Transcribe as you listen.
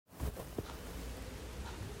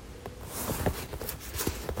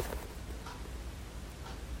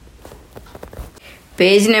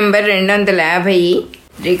Page number 250,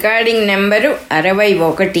 recording number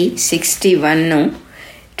 61, 61,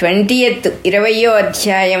 20వ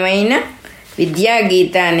అధ్యాయమైన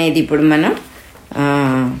విద్యాగీత అనేది ఇప్పుడు మనం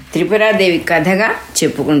త్రిపురాదేవి కథగా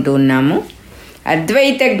చెప్పుకుంటూ ఉన్నాము.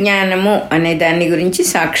 అద్వైత జ్ఞానము అనే దాని గురించి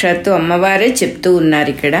సాక్షాత్తు అమ్మవారే చెప్తూ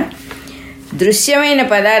ఉన్నారు. ఇక్కడ దృశ్యమైన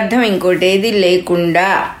పదార్థం ఇంకోటి ఏది లేకుండా,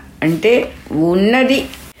 అంటే ఉన్నది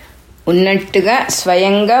ఉన్నట్టుగా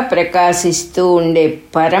స్వయంగా ప్రకాశిస్తూ ఉండే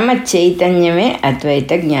పరమ చైతన్యమే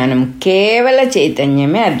అద్వైత జ్ఞానము. కేవల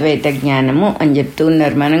చైతన్యమే అద్వైత జ్ఞానము అని చెప్తూ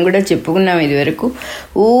ఉన్నారు. మనం కూడా చెప్పుకున్నాం ఇదివరకు.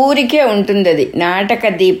 ఊరికే ఉంటుంది, అది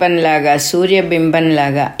నాటక దీపంలాగా,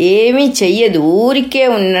 సూర్యబింబంలాగా ఏమీ చెయ్యదు. ఊరికే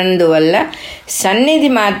ఉన్నందువల్ల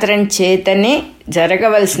సన్నిధి మాత్రం చేతనే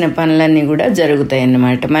జరగవలసిన పనులన్నీ కూడా జరుగుతాయి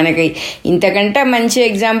అన్నమాట. మనకి ఇంతకంటే మంచి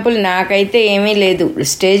ఎగ్జాంపుల్ నాకైతే ఏమీ లేదు.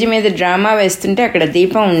 స్టేజ్ మీద డ్రామా వేస్తుంటే అక్కడ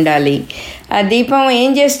దీపం ఉండాలి. ఆ దీపం ఏం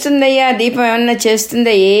చేస్తుందయ్యా? ఆ దీపం ఏమన్నా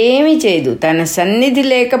చేస్తుందా? ఏమీ చేయదు. తన సన్నిధి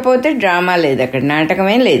లేకపోతే డ్రామా లేదు, అక్కడ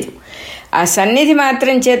నాటకమే లేదు. ఆ సన్నిధి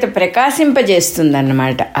మాత్రం చేత ప్రకాశింపజేస్తుంది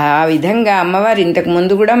అన్నమాట. ఆ విధంగా అమ్మవారు ఇంతకు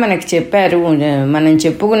ముందు కూడా మనకు చెప్పారు, మనం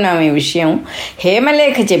చెప్పుకున్నాం ఈ విషయం.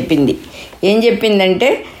 హేమలేఖ చెప్పింది. ఏం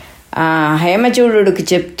చెప్పిందంటే, హేమచూడుడికి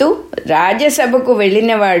చెప్తూ, రాజ్యసభకు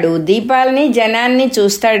వెళ్ళినవాడు దీపాలని జనాన్ని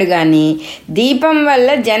చూస్తాడు కానీ దీపం వల్ల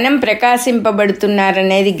జనం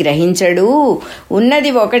ప్రకాశింపబడుతున్నారనేది గ్రహించడు.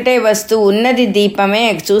 ఉన్నది ఒకటే వస్తువు, ఉన్నది దీపమే,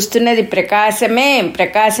 చూస్తున్నది ప్రకాశమే,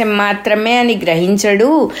 ప్రకాశం మాత్రమే అని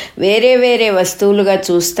గ్రహించడు. వేరే వేరే వస్తువులుగా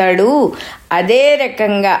చూస్తాడు. అదే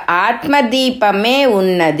రకంగా ఆత్మదీపమే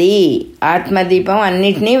ఉన్నది. ఆత్మదీపం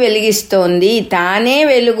అన్నిటినీ వెలిగిస్తోంది. తానే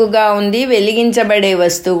వెలుగుగా ఉంది. వెలిగించబడే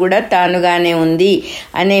వస్తువు కూడా తానుగానే ఉంది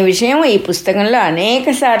అనే విషయం ఈ పుస్తకంలో అనేక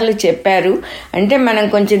సార్లు చెప్పారు. అంటే మనం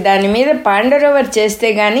కొంచెం దాని మీద పాండరోవర్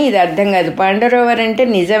చేస్తే కానీ ఇది అర్థం కాదు. పాండరోవర్ అంటే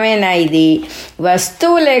నిజమేనా ఇది?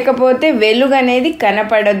 వస్తువు లేకపోతే వెలుగు అనేది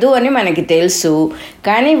కనపడదు అని మనకి తెలుసు.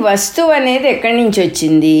 కానీ వస్తువు అనేది ఎక్కడి నుంచి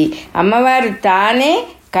వచ్చింది? అమ్మవారు తానే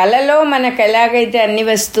కళలో మనకు ఎలాగైతే అన్ని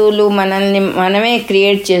వస్తువులు మనమే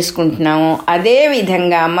క్రియేట్ చేసుకుంటున్నామో అదే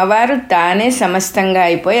విధంగా అమ్మవారు తానే సమస్తంగా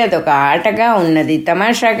అయిపోయి అదొక ఆటగా ఉన్నది,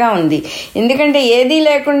 తమాషాగా ఉంది. ఎందుకంటే ఏదీ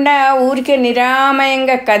లేకుండా ఊరికే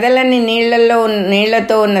నిరామయంగా కథలని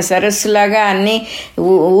నీళ్లతో ఉన్న సరస్సులాగా అన్నీ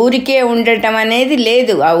ఊరికే ఉండటం అనేది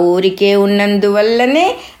లేదు. ఆ ఊరికే ఉన్నందువల్లనే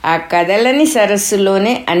ఆ కథలని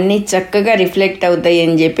సరస్సులోనే అన్నీ చక్కగా రిఫ్లెక్ట్ అవుతాయి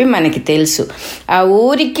అని చెప్పి మనకి తెలుసు. ఆ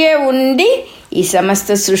ఊరికే ఉండి ఈ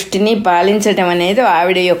సమస్త సృష్టిని పాలించటం అనేది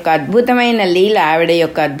ఆవిడ యొక్క అద్భుతమైన లీల, ఆవిడ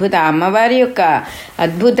యొక్క అమ్మవారి యొక్క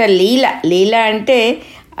అద్భుత లీల. లీల అంటే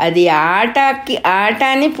అది ఆట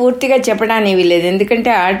అని పూర్తిగా చెప్పడానికి వీలేదు. ఎందుకంటే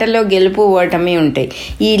ఆటలో గెలుపు ఓటమి ఉంటాయి.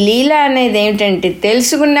 ఈ లీల అనేది ఏమిటంటే,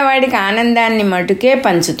 తెలుసుకున్న వాడికి ఆనందాన్ని మటుకే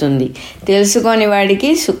పంచుతుంది. తెలుసుకోని వాడికి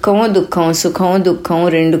సుఖము దుఃఖము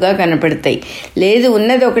రెండుగా కనపడతాయి. లేదు,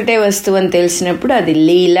 ఉన్నది ఒకటే వస్తువు అని తెలిసినప్పుడు అది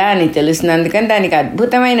లీల అని తెలుస్తుంది. అందుకని దానికి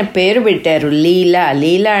అద్భుతమైన పేరు పెట్టారు, లీల.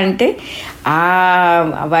 లీల అంటే ఆ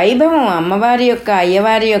వైభవం, అమ్మవారి యొక్క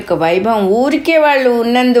అయ్యవారి యొక్క వైభవం ఊరికే వాళ్ళు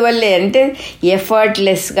ఉన్నందువల్లే. అంటే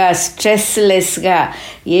ఎఫర్ట్లెస్గా, స్ట్రెస్లెస్గా,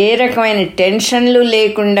 ఏ రకమైన టెన్షన్లు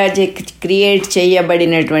లేకుండా క్రియేట్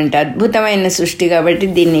చేయబడినటువంటి అద్భుతమైన సృష్టి కాబట్టి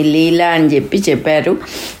దీన్ని లీల అని చెప్పారు.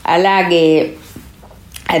 అలాగే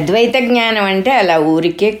అద్వైత జ్ఞానం అంటే అలా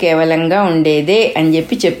ఊరికే కేవలంగా ఉండేదే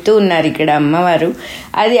అని చెప్తూ ఉన్నారు ఇక్కడ అమ్మవారు.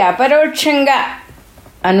 అది అపరోక్షంగా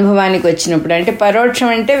అనుభవానికి వచ్చినప్పుడు, అంటే పరోక్షం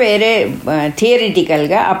అంటే వేరే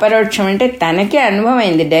థియరిటికల్గా, అపరోక్షం అంటే తనకే అనుభవం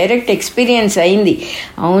అయింది, డైరెక్ట్ ఎక్స్పీరియన్స్ అయింది.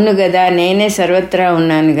 అవును కదా, నేనే సర్వత్రా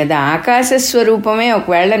ఉన్నాను కదా, ఆకాశ స్వరూపమే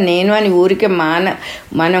ఒకవేళ నేను అని ఊరికే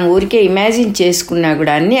మనం ఊరికే ఇమాజిన్ చేసుకున్నా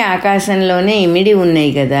కూడా అన్నీ ఆకాశంలోనే ఇమిడి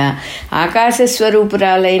ఉన్నాయి కదా. ఆకాశ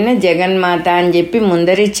స్వరూపురాలైన జగన్మాత అని చెప్పి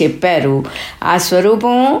ముందరే చెప్పారు. ఆ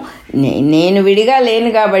స్వరూపము నేను విడిగా లేను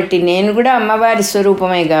కాబట్టి, నేను కూడా అమ్మవారి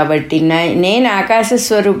స్వరూపమే కాబట్టి, నేను ఆకాశ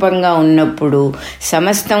స్వరూపంగా ఉన్నప్పుడు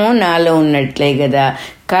సమస్తము నాలో ఉన్నట్లే కదా.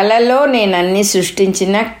 కళలో నేను అన్నీ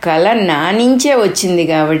సృష్టించిన కళ నా నుంచే వచ్చింది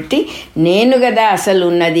కాబట్టి నేను కదా అసలు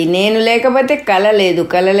ఉన్నది. నేను లేకపోతే కళ లేదు,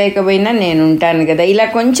 కళ లేకపోయినా నేను ఉంటాను కదా. ఇలా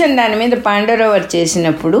కొంచెం దాని మీద పాండరోవర్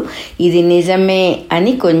చేసినప్పుడు ఇది నిజమే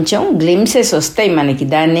అని కొంచెం గ్లిమ్సెస్ వస్తాయి మనకి.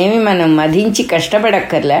 దాన్నేమి మనం మధించి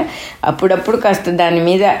కష్టపడక్కర్లే. అప్పుడప్పుడు కాస్త దాని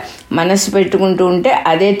మీద మనసు పెట్టుకుంటూ ఉంటే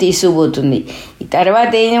అదే తీసుకుపోతుంది.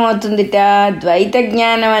 తర్వాత ఏమవుతుందిట, ద్వైత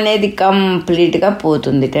జ్ఞానం అనేది కంప్లీట్గా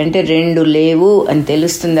పోతుంది. అంటే రెండు లేవు అని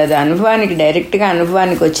తెలుస్తుంది. తెలుస్తుంది. అది డైరెక్ట్గా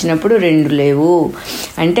అనుభవానికి వచ్చినప్పుడు రెండు లేవు.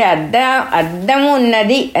 అంటే అద్దము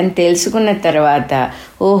ఉన్నది అని తెలుసుకున్న తర్వాత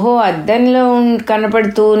ఓహో అద్దంలో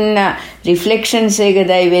కనపడుతూ ఉన్న రిఫ్లెక్షన్సే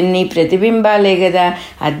కదా ఇవన్నీ, ప్రతిబింబాలే కదా,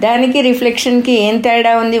 అద్దానికి రిఫ్లెక్షన్కి ఏం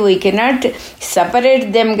తేడా ఉంది, వీ కెనాట్ సపరేట్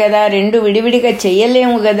దెమ్ కదా, రెండు విడివిడిగా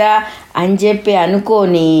చెయ్యలేము కదా అని చెప్పి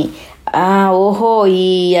అనుకొని ఓహో ఈ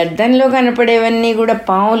అద్దంలో కనపడేవన్నీ కూడా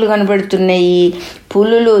పాములు కనపడుతున్నాయి,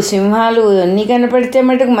 పులులు, సింహాలు అన్నీ కనపడితే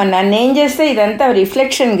మటుకు నన్నేం చేస్తే ఇదంతా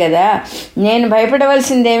రిఫ్లెక్షన్ కదా, నేను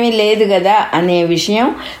భయపడవలసిందేమీ లేదు కదా అనే విషయం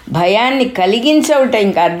భయాన్ని కలిగించవుట.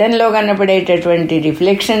 ఇంకా అద్దంలో కనపడేటటువంటి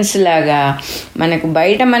రిఫ్లెక్షన్స్ లాగా మనకు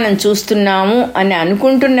బయట మనం చూస్తున్నాము అని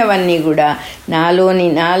అనుకుంటున్నవన్నీ కూడా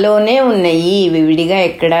నాలోనే ఉన్నాయి, ఇవి విడిగా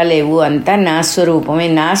ఎక్కడా లేవు, అంతా నా స్వరూపమే,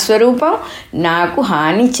 నా స్వరూపం నాకు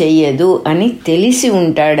హాని చెయ్యదు అని తెలిసి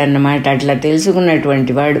ఉంటాడన్నమాట. అట్లా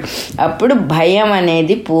తెలుసుకున్నటువంటి వాడు అప్పుడు భయం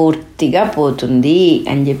అనేది పూర్తిగా పోతుంది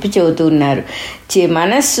అని చెప్పి చెబుతున్నారు.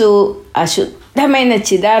 మనస్సు అశుద్ధమైన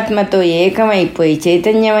చిదాత్మతో ఏకమైపోయి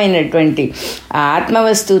చైతన్యమైనటువంటి ఆ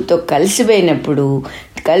ఆత్మవస్తువుతో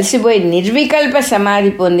కలిసిపోయి నిర్వికల్ప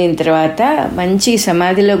సమాధి పొందిన తర్వాత మంచి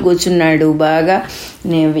సమాధిలో కూర్చున్నాడు. బాగా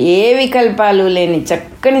ఏ వికల్పాలు లేని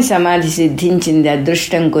చక్కని సమాధి సిద్ధించింది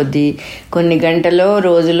అదృష్టం కొద్దీ. కొన్ని గంటలో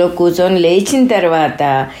రోజులో కూర్చొని లేచిన తర్వాత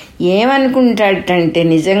ఏమనుకుంటాడంటే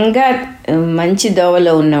నిజంగా మంచి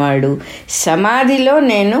దోవలో ఉన్నవాడు సమాధిలో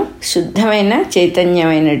నేను శుద్ధమైన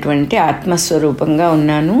చైతన్యమైనటువంటి ఆత్మస్వరూపంగా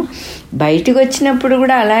ఉన్నాను, బయటకు వచ్చినప్పుడు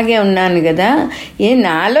కూడా అలాగే ఉన్నాను కదా,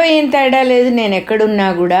 నాలో ఏం తేడా లేదు, నేను ఎక్కడున్నా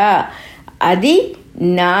కూడా అది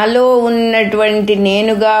నాలో ఉన్నటువంటి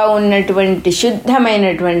నేనుగా ఉన్నటువంటి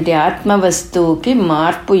శుద్ధమైనటువంటి ఆత్మవస్తువుకి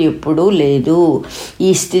మార్పు ఎప్పుడూ లేదు. ఈ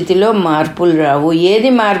స్థితిలో మార్పులు రావు.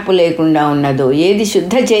 ఏది మార్పు లేకుండా ఉన్నదో, ఏది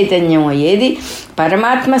శుద్ధ చైతన్యమో, ఏది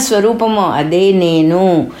పరమాత్మ స్వరూపమో అదే నేను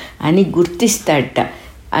అని గుర్తిస్తాడట.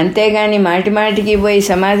 అంతేగాని మాటికి పోయి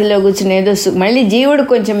సమాధిలో కూర్చునేదో మళ్ళీ జీవుడు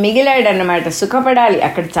కొంచెం మిగిలాడన్నమాట, సుఖపడాలి.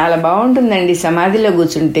 అక్కడ చాలా బాగుంటుందండి సమాధిలో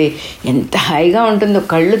కూర్చుంటే, ఎంత హాయిగా ఉంటుందో,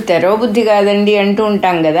 కళ్ళు తెరవబుద్ధి కాదండి అంటూ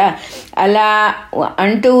ఉంటాం కదా, అలా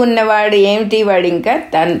అంటూ ఉన్నవాడు ఏమిటి, వాడు ఇంకా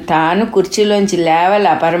తాను కుర్చీలోంచి లేవాలి.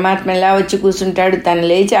 ఆ పరమాత్మ ఎలా వచ్చి కూర్చుంటాడు, తను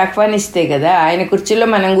లేచి ఆహ్వానిస్తే కదా ఆయన కుర్చీలో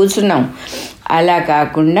మనం కూర్చున్నాం. అలా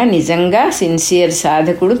కాకుండా నిజంగా సిన్సియర్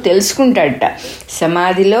సాధకుడు తెలుసుకుంటాడట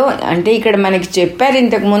సమాధిలో. అంటే ఇక్కడ మనకి చెప్పారు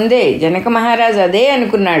ఇంతకు ముందే, జనక మహారాజు అదే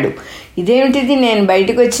అనుకున్నాడు, ఇదేమిటిది, నేను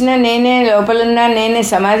బయటకు వచ్చినా నేనే, లోపలున్నా నేనే,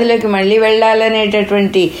 సమాధిలోకి మళ్ళీ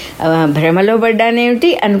వెళ్ళాలనేటటువంటి భ్రమలో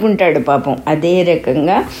పడ్డానేమిటి అనుకుంటాడు పాపం. అదే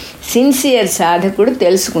రకంగా సిన్సియర్ సాధకుడు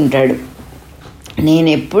తెలుసుకుంటాడు, నేను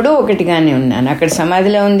ఎప్పుడూ ఒకటిగానే ఉన్నాను, అక్కడ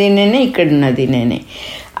సమాధిలో ఉంది నేనే, ఇక్కడ ఉన్నది నేనే.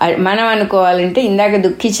 మనం అనుకోవాలంటే ఇందాక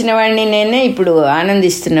దుఃఖించిన వాడిని నేనే, ఇప్పుడు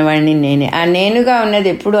ఆనందిస్తున్న వాడిని నేనే. ఆ నేనుగా ఉన్నది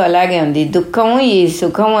ఎప్పుడు అలాగే ఉంది. దుఃఖము ఈ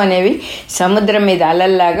సుఖము అనేవి సముద్రం మీద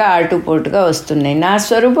అలల్లాగా ఆటుపోటుగా వస్తున్నాయి, నా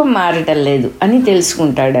స్వరూపం మారటం లేదు అని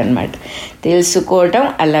తెలుసుకుంటాడు అన్నమాట. తెలుసుకోవటం,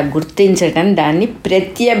 అలా గుర్తించటం, దాన్ని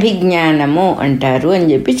ప్రత్యభిజ్ఞానము అంటారు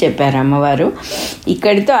అని చెప్పారు అమ్మవారు.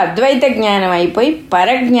 ఇక్కడితో అద్వైత జ్ఞానం అయిపోయి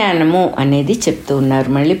పరజ్ఞానము అనేది చెప్తూ ఉన్నారు.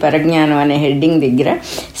 మళ్ళీ పరజ్ఞానం అనే హెడ్డింగ్ దగ్గర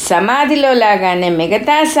సమాధిలో లాగానే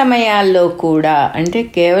మిగతా సమయాల్లో కూడా, అంటే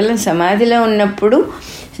కేవలం సమాధిలో ఉన్నప్పుడు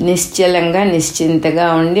నిశ్చలంగా నిశ్చింతగా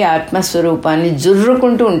ఉండి ఆత్మస్వరూపాన్ని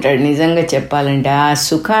జుర్రుకుంటూ ఉంటాడు. నిజంగా చెప్పాలంటే ఆ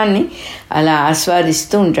సుఖాన్ని అలా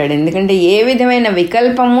ఆస్వాదిస్తూ ఉంటాడు. ఎందుకంటే ఏ విధమైన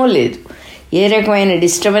వికల్పము లేదు, ఏ రకమైన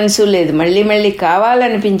డిస్టర్బెన్సు లేదు, మళ్ళీ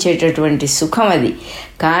కావాలనిపించేటటువంటి సుఖం అది.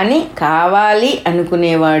 కానీ కావాలి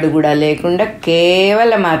అనుకునేవాడు కూడా లేకుండా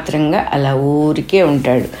కేవల మాత్రంగా అలా ఊరికే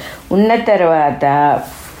ఉంటాడు. ఉన్న తర్వాత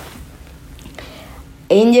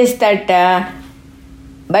ఏం చేస్తాడట,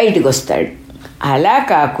 బయటకు వస్తాడు. అలా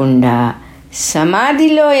కాకుండా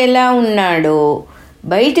సమాధిలో ఎలా ఉన్నాడో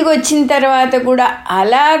బయటకు వచ్చిన తర్వాత కూడా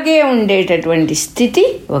అలాగే ఉండేటటువంటి స్థితి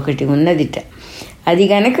ఒకటి ఉన్నదిట. అది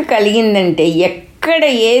గనక కలిగిందంటే ఎక్కడ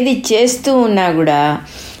ఏది చేస్తూ ఉన్నా కూడా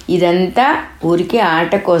ఇదంతా ఊరికే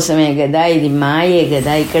ఆట కోసమే కదా, ఇది మాయే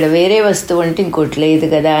కదా, ఇక్కడ వేరే వస్తువు అంటే ఇంకోటి లేదు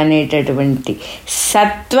కదా అనేటటువంటి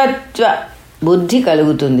సత్వత్వ బుద్ధి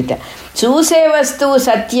కలుగుతుందిట. చూసే వస్తువు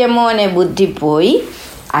సత్యము అనే బుద్ధి పోయి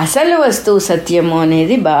అసలు వస్తువు సత్యము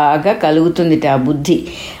అనేది బాగా కలుగుతుందిట ఆ బుద్ధి.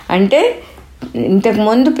 అంటే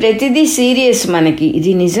ఇంతకుముందు ప్రతిదీ సీరియస్, మనకి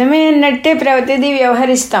ఇది నిజమే అన్నట్టే ప్రతిదీ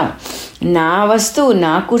వ్యవహరిస్తాం. నా వస్తువు,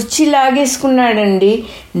 నా కుర్చీ లాగేసుకున్నాడండి,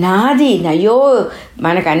 నాది, అయ్యో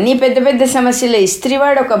మనకు అన్నీ పెద్ద పెద్ద సమస్యలు.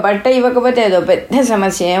 ఇస్త్రీవాడు ఒక బట్ట ఇవ్వకపోతే అదో పెద్ద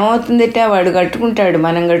సమస్య, ఏమవుతుందిట, వాడు కట్టుకుంటాడు,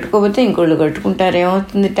 మనం కట్టుకోకపోతే ఇంకోళ్ళు కట్టుకుంటారు,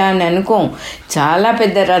 ఏమవుతుందిట అని అనుకోం. చాలా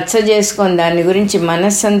పెద్ద రచ్చ చేసుకొని దాని గురించి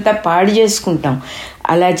మనస్సంతా పాడు చేసుకుంటాం.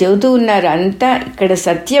 అలా చెబుతూ ఉన్నారు. అంతా ఇక్కడ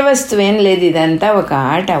సత్యవస్తువు ఏం లేదు, ఇదంతా ఒక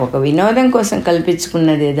ఆట, ఒక వినోదం కోసం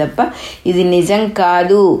కల్పించుకున్నదే తప్ప ఇది నిజం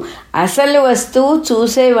కాదు. అసలు వస్తువు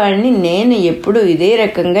చూసేవాడిని నేను ఎప్పుడు ఇదే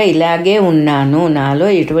రకంగా ఇలాగే ఉన్నాను, నాలో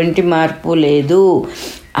ఎటువంటి మార్పు లేదు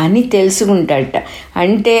అని తెలుసుకుంటాడట.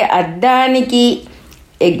 అంటే అద్దానికి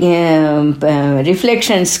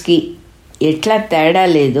రిఫ్లెక్షన్స్కి ఎట్లా తేడా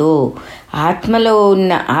లేదో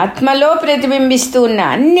ఆత్మలో ప్రతిబింబిస్తూ ఉన్న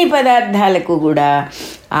అన్ని పదార్థాలకు కూడా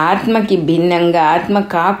ఆత్మకి భిన్నంగా, ఆత్మ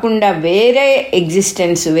కాకుండా వేరే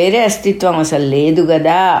ఎగ్జిస్టెన్స్, వేరే అస్తిత్వం అసలు లేదు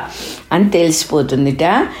కదా అని తెలిసిపోతుందిట.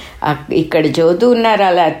 ఇక్కడ చదువుతూ ఉన్నారు.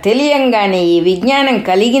 అలా తెలియంగానే ఈ విజ్ఞానం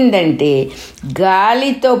కలిగిందంటే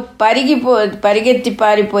గాలితో పరిగెత్తి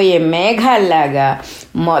పారిపోయే మేఘాల్లాగా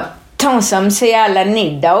మొత్తం సంశయాలన్నీ,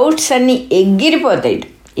 డౌట్స్ అన్నీ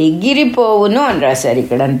ఎగిరిపోవును అని రాశారు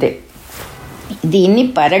ఇక్కడ. అంతే. దీన్ని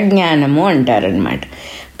పరజ్ఞానము అంటారనమాట.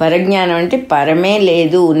 పరజ్ఞానం అంటే పరమే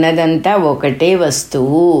లేదు, ఉన్నదంతా ఒకటే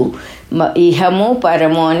వస్తువు, ఇహము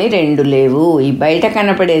పరము అని రెండు లేవు. ఈ బయట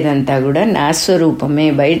కనపడేదంతా కూడా నా స్వరూపమే,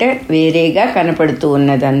 బయట వేరేగా కనపడుతూ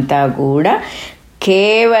ఉన్నదంతా కూడా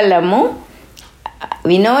కేవలము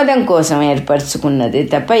వినోదం కోసం ఏర్పరచుకున్నది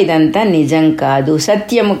తప్ప ఇదంతా నిజం కాదు,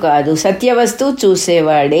 సత్యము కాదు. సత్యవస్తువు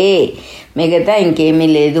చూసేవాడే, మిగతా ఇంకేమీ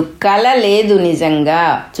లేదు. కళ లేదు, నిజంగా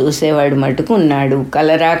చూసేవాడు మటుకు ఉన్నాడు. కళ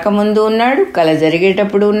రాకముందు ఉన్నాడు, కళ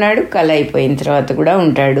జరిగేటప్పుడు ఉన్నాడు, కళ అయిపోయిన తర్వాత కూడా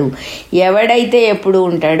ఉంటాడు. ఎవడైతే ఎప్పుడు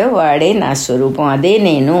ఉంటాడో వాడే నా స్వరూపం, అదే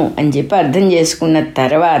నేను అని చెప్పి అర్థం చేసుకున్న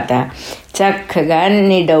తర్వాత చక్కగా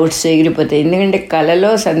అన్ని డౌట్స్ ఎగిరిపోతాయి. ఎందుకంటే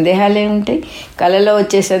కళలో సందేహాలే ఉంటాయి. కళలో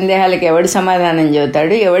వచ్చే సందేహాలకు ఎవడు సమాధానం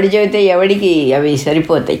చెబుతాడు, ఎవడు చెబితే ఎవడికి అవి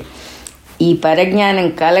సరిపోతాయి. ఈ పరజ్ఞానం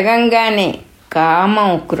కలగంగానే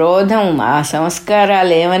కామం, క్రోధం, ఆ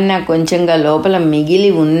సంస్కారాలు ఏమన్నా కొంచెంగా లోపల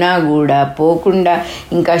మిగిలి ఉన్నా కూడా పోకుండా,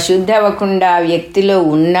 ఇంకా శుద్ధ అవ్వకుండా ఆ వ్యక్తిలో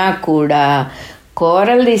ఉన్నా కూడా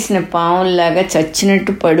కూరలు తీసిన పావుల్లాగా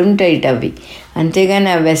చచ్చినట్టు పడుంటాయిట అవి. అంతేగాని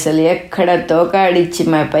అవి అసలు ఎక్కడ తోకాడిచ్చి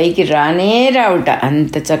మా పైకి రానే రావుట.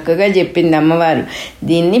 అంత చక్కగా చెప్పింది అమ్మవారు.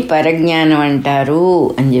 దీన్ని పరజ్ఞానం అంటారు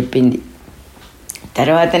అని చెప్పింది.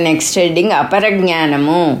 తర్వాత నెక్స్ట్ హెడ్డింగ్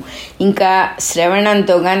అపరజ్ఞానము. ఇంకా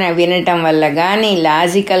శ్రవణంతో కానీ, వినటం వల్ల కానీ,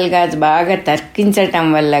 లాజికల్గా బాగా తర్కించటం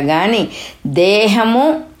వల్ల కానీ దేహము,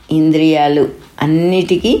 ఇంద్రియాలు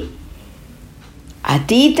అన్నిటికీ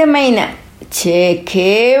అతీతమైన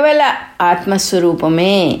కేవల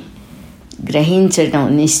ఆత్మస్వరూపమే గ్రహించటం,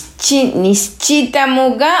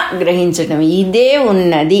 నిశ్చితముగా గ్రహించటం, ఇదే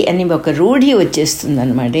ఉన్నది అని ఒక రూఢి వచ్చేస్తుంది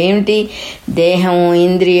అన్నమాట. ఏమిటి? దేహము,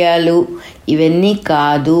 ఇంద్రియాలు ఇవన్నీ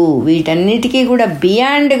కాదు, వీటన్నిటికీ కూడా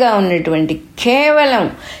బియాండ్గా ఉన్నటువంటి కేవలం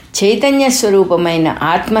చైతన్య స్వరూపమైన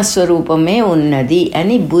ఆత్మస్వరూపమే ఉన్నది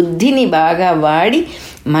అని బుద్ధిని బాగా వాడి,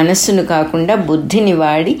 మనస్సును కాకుండా బుద్ధిని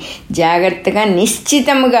వాడి జాగ్రత్తగా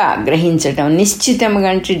నిశ్చితముగా గ్రహించటం. నిశ్చితముగా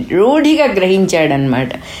అంటే రూఢిగా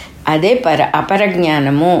గ్రహించాడనమాట. అదే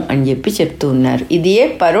అపరజ్ఞానము అని చెప్పి చెప్తూ ఉన్నారు. ఇదే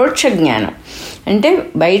పరోక్ష జ్ఞానం. అంటే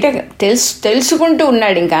బయట తెలుసుకుంటూ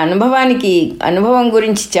ఉన్నాడు, ఇంకా అనుభవం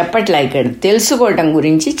గురించి చెప్పట్లా, ఇక్కడ తెలుసుకోవటం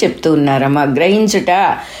గురించి చెప్తూ ఉన్నారమ్మ. గ్రహించుట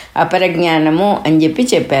అపరజ్ఞానము అని చెప్పి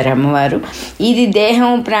చెప్పారు అమ్మవారు. ఇది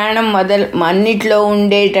దేహం, ప్రాణం అన్నిట్లో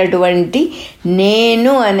ఉండేటటువంటి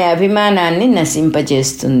నేను అనే అభిమానాన్ని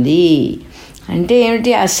నశింపచేస్తుంది. అంటే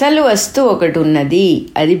ఏమిటి? అసలు వస్తువు ఒకటి ఉన్నది,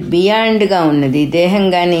 అది బియాండ్గా ఉన్నది, దేహం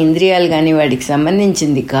కానీ ఇంద్రియాలు కానీ వాటికి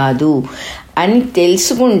సంబంధించింది కాదు అని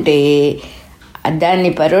తెలుసుకుంటే దాన్ని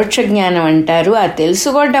పరోక్ష జ్ఞానం అంటారు. ఆ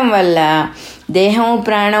తెలుసుకోవటం వల్ల దేహము,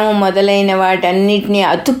 ప్రాణము మొదలైన వాటన్నిటినీ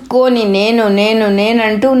అతుక్కొని నేను నేను నేను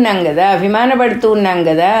అంటూ ఉన్నాం కదా, అభిమానపడుతూ ఉన్నాం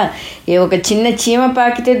కదా. ఒక చిన్న చీమ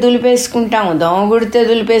పాకితే దులిపేసుకుంటాం, దోమ గుడితే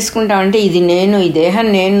దులిపేసుకుంటాం. అంటే ఇది నేను, ఈ దేహం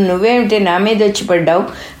నేను, నువ్వేమిటి నా మీద వచ్చి పడ్డావు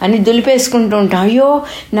అని దులిపేసుకుంటూ ఉంటాం. అయ్యో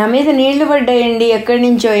నా మీద నీళ్లు పడ్డాయండి, ఎక్కడి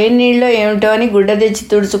నుంచో, ఏ నీళ్ళో ఏమిటో అని గుడ్డ తెచ్చి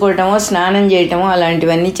తుడుచుకోవటమో, స్నానం చేయటమో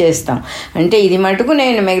అలాంటివన్నీ చేస్తాం. అంటే ఇది మటుకు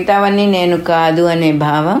నేను, మిగతావన్నీ నేను కాదు అనే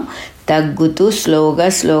భావం తగ్గుతూ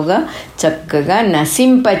స్లోగా చక్కగా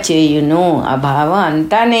నశింపచేయును. ఆ భావం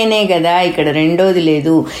అంతా నేనే కదా, ఇక్కడ రెండోది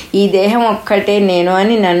లేదు. ఈ దేహం ఒక్కటే నేను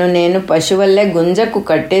అని నన్ను నేను పశువుల్లే గుంజకు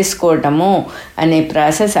కట్టేసుకోవటము అనే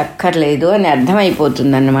ప్రాసెస్ అక్కర్లేదు అని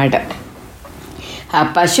అర్థమైపోతుందన్నమాట. ఆ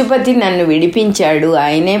పశుపతి నన్ను విడిపించాడు,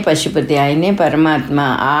 ఆయనే పశుపతి, ఆయనే పరమాత్మ.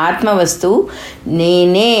 ఆ ఆత్మ వస్తువు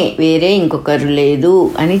నేనే, వేరే ఇంకొకరు లేదు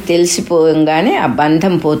అని తెలిసిపోగానే ఆ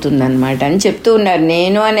బంధం పోతుందన్నమాట అని చెప్తూ ఉన్నారు.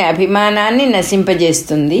 నేను అనే అభిమానాన్ని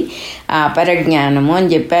నశింపజేస్తుంది ఆ అపరజ్ఞానము అని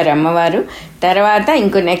చెప్పారు అమ్మవారు. తర్వాత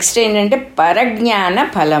ఇంకో నెక్స్ట్ ఏంటంటే పరజ్ఞాన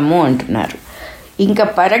ఫలము అంటున్నారు. ఇంకా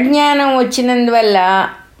పరజ్ఞానం వచ్చినందువల్ల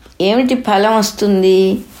ఏమిటి ఫలం వస్తుంది,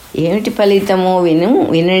 ఏమిటి ఫలితము?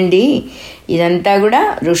 వినండి. ఇదంతా కూడా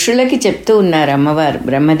ఋషులకి చెప్తూ ఉన్నారు అమ్మవారు.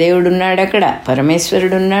 బ్రహ్మదేవుడు ఉన్నాడు, అక్కడ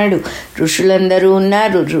పరమేశ్వరుడు ఉన్నాడు, ఋషులందరూ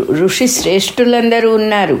ఉన్నారు, ఋషి శ్రేష్ఠులందరూ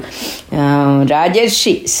ఉన్నారు,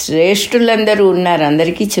 రాజర్షి శ్రేష్ఠులందరూ ఉన్నారు,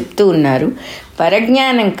 అందరికీ చెప్తూ ఉన్నారు.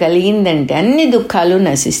 పరజ్ఞానం కలిగిందంటే అన్ని దుఃఖాలు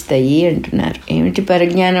నశిస్తాయి అంటున్నారు. ఏమిటి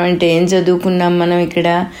పరజ్ఞానం అంటే? ఏం చదువుకున్నాం మనం ఇక్కడ?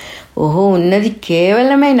 ఓహో, ఉన్నది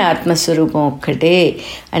కేవలమైన ఆత్మస్వరూపం ఒక్కటే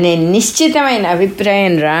అనే నిశ్చితమైన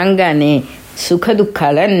అభిప్రాయం రాగానే సుఖ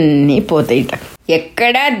దుఃఖాలన్నీ పోతాయిట.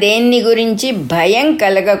 ఎక్కడా దేన్ని గురించి భయం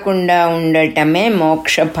కలగకుండా ఉండటమే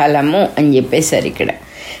మోక్ష ఫలము అని చెప్పేశారు ఇక్కడ.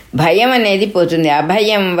 భయం అనేది పోతుంది.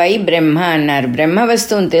 అభయం వై బ్రహ్మ అన్నారు. బ్రహ్మ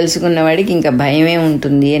వస్తువును తెలుసుకున్న వాడికి ఇంకా భయమే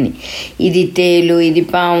ఉంటుంది అని. ఇది తేలు, ఇది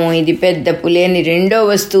పాము, ఇది పెద్ద పులి అని రెండో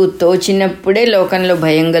వస్తువు తోచినప్పుడే లోకంలో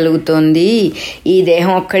భయం కలుగుతోంది. ఈ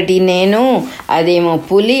దేహం ఒక్కటి నేను, అదేమో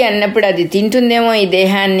పులి అన్నప్పుడు అది తింటుందేమో ఈ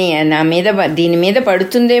దేహాన్ని, నా మీద దీని మీద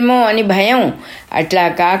పడుతుందేమో అని భయం. అట్లా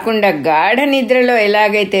కాకుండా గాఢ నిద్రలో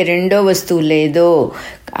ఎలాగైతే రెండో వస్తువు లేదో,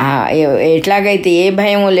 ఎట్లాగైతే ఏ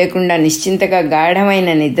భయము లేకుండా నిశ్చింతగా గాఢమైన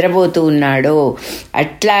నిద్రపోతూ ఉన్నాడో,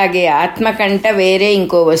 అట్లాగే ఆత్మకంట వేరే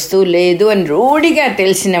ఇంకో వస్తువు లేదు అని రూఢిగా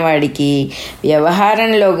తెలిసిన వాడికి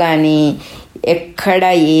వ్యవహారంలో కానీ ఎక్కడ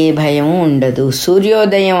ఏ భయము ఉండదు.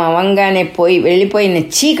 సూర్యోదయం అవంగానే వెళ్ళిపోయిన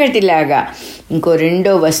చీకటిలాగా ఇంకో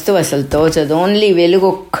రెండో వస్తువు అసలు తోచదు. ఓన్లీ వెలుగు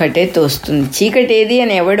ఒక్కటే తోస్తుంది. చీకటి ఏది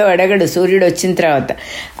అని ఎవడో అడగడు సూర్యుడు వచ్చిన తర్వాత.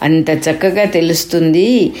 అంత చక్కగా తెలుస్తుంది.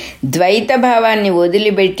 ద్వైత భావాన్ని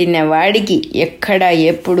వదిలిపెట్టిన వాడికి ఎక్కడ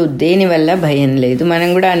ఎప్పుడు దేనివల్ల భయం లేదు. మనం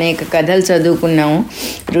కూడా అనేక కథలు చదువుకున్నాము.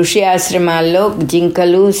 ఋషి ఆశ్రమాల్లో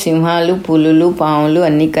జింకలు, సింహాలు, పులులు, పాములు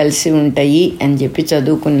అన్నీ కలిసి ఉంటాయి అని చెప్పి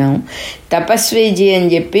చదువుకున్నాము. తపస్వీజీ అని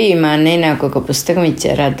చెప్పి మా అన్నయ్య నాకు ఒక పుస్తకం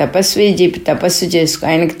ఇచ్చారు. ఆ తపస్వీజీ తపస్సు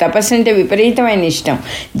ఆయనకి తపస్సు అంటే విపరీతమైన ఇష్టం.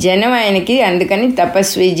 జనం ఆయనకి అందుకని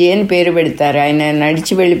తపస్వీజీ అని పేరు పెడతారు. ఆయన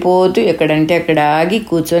నడిచి వెళ్ళిపోతూ ఎక్కడంటే అక్కడ ఆగి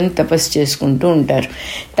కూర్చొని తపస్సు చేసుకుంటూ ఉంటారు.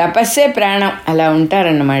 తపస్సే ప్రాణం, అలా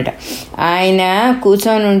ఉంటారన్నమాట. ఆయన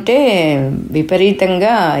కూర్చొని ఉంటే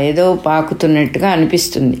విపరీతంగా ఏదో పాకుతున్నట్టుగా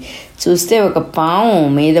అనిపిస్తుంది. చూస్తే ఒక పాము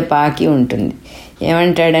మీద పాకి ఉంటుంది.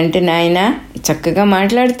 ఏమంటాడంటే, నాయన చక్కగా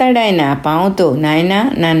మాట్లాడతాడు ఆయన ఆ పాముతో, నాయన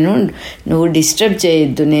నువ్వు డిస్టర్బ్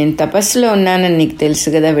చేయొద్దు, నేను తపస్సులో ఉన్నానని నీకు తెలుసు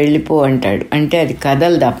కదా, వెళ్ళిపో అంటాడు. అంటే అది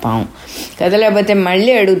కదలదు ఆ పాము. కదలకపోతే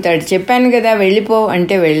మళ్ళీ అడుగుతాడు, చెప్పాను కదా వెళ్ళిపో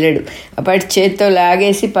అంటే వెళ్ళడు. అప్పటి చేత్తో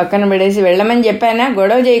లాగేసి పక్కన పడేసి వెళ్ళమని చెప్పానా,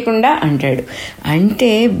 గొడవ చేయకుండా అంటాడు.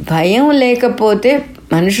 అంటే భయం లేకపోతే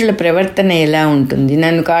మనుషుల ప్రవర్తన ఎలా ఉంటుంది?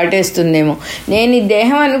 నన్ను కాటేస్తుందేమో, నేను ఈ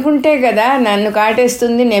దేహం అనుకుంటే కదా నన్ను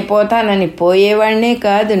కాటేస్తుంది, నేను పోతానని పోయేవాడినే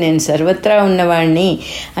కాదు, నేను సర్వత్రా ఉన్నవాడిని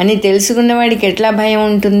అని తెలుసుకున్నవాడికి ఎట్లా భయం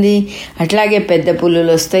ఉంటుంది? అట్లాగే పెద్ద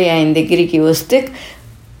పులులు వస్తాయి ఆయన దగ్గరికి, వస్తే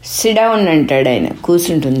సిడౌన్ అంటాడు ఆయన,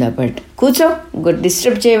 కూర్చుంటుంది. అప్పటి కూర్చో,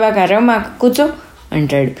 డిస్టర్బ్ చేయవాక, అరవమాక, కూర్చో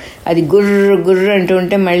అంటాడు. అది గుర్ర గుర్ర అంటూ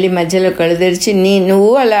ఉంటే మళ్ళీ మధ్యలో కళ్ళు తెరిచి,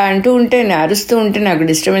 నువ్వు అలా అంటూ ఉంటే, అరుస్తూ ఉంటే నాకు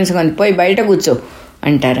డిస్టర్బెన్స్ కొంత, పోయి బయట కూర్చో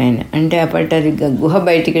అంటారు ఆయన. అంటే అప్పటి అది గుహ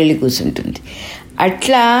బయటికి వెళ్ళి కూర్చుంటుంది.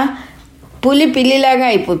 అట్లా పులి పిల్లిలాగా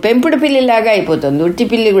పెంపుడు పిల్లిలాగా అయిపోతుంది. ఉట్టి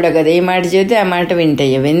పిల్లి కూడా కదా, ఏ మాట చెబితే ఆ మాట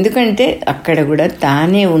వింటాయి. ఎందుకంటే అక్కడ కూడా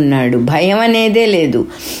తానే ఉన్నాడు, భయం అనేదే లేదు.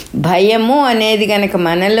 భయము అనేది కనుక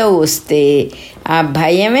మనలో వస్తే ఆ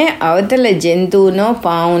భయమే అవతల జంతువునో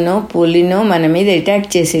పావునో పులినో మన మీద అటాక్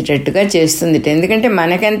చేసేటట్టుగా చేస్తుంది. ఎందుకంటే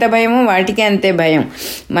మనకెంత భయమో వాటికి అంతే భయం.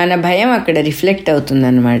 మన భయం అక్కడ రిఫ్లెక్ట్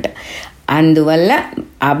అవుతుందన్నమాట. అందువల్ల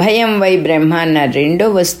అభయం వై బ్రహ్మ అన్నారు. రెండో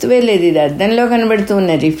వస్తువే లేదు, ఇది అద్దంలో కనబడుతూ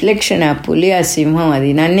ఉన్న రిఫ్లెక్షన్. ఆ పులి, ఆ సింహం, అది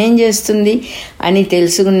నన్నేం చేస్తుంది అని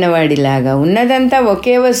తెలుసుకున్నవాడిలాగా ఉన్నదంతా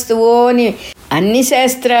ఒకే వస్తువు అని అన్ని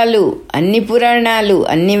శాస్త్రాలు, అన్ని పురాణాలు,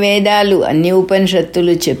 అన్ని వేదాలు, అన్ని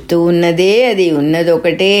ఉపనిషత్తులు చెప్తూ ఉన్నదే అది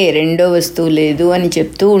ఉన్నదొకటే, రెండో వస్తువు లేదు అని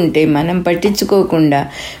చెప్తూ ఉంటే మనం పట్టించుకోకుండా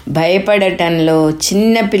భయపడటంలో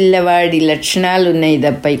చిన్న పిల్లవాడి లక్షణాలు ఉన్నాయి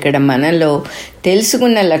తప్ప ఇక్కడ మనలో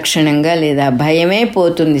తెలుసుకున్న లక్షణంగా లేదా. భయమే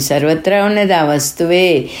పోతుంది. సర్వత్రా ఉన్నది ఆ వస్తువే.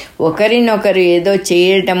 ఒకరినొకరు ఏదో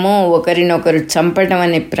చేయటము, ఒకరినొకరు చంపటం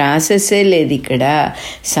అనే ప్రాసెస్సే లేదు ఇక్కడ.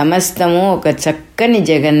 సమస్తము ఒక చక్కని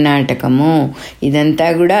జగన్నాటకము. ఇదంతా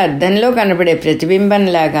కూడా అద్దంలో కనపడే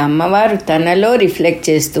ప్రతిబింబంలాగా అమ్మవారు తనలో రిఫ్లెక్ట్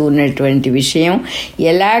చేస్తూ ఉన్నటువంటి విషయం.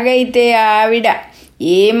 ఎలాగైతే ఆవిడ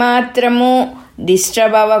ఏమాత్రము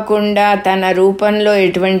డిస్టర్బ్ అవ్వకుండా తన రూపంలో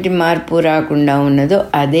ఎటువంటి మార్పు రాకుండా ఉన్నదో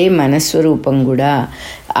అదే మన స్వరూపం కూడా.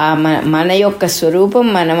 ఆ మన యొక్క స్వరూపం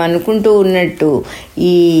మనం అనుకుంటూ ఉన్నట్టు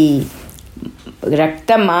ఈ రక్త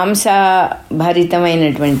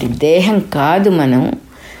మాంసభరితమైనటువంటి దేహం కాదు, మనం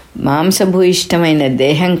మాంసభూయిష్టమైన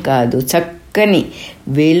దేహం కాదు. చక్కని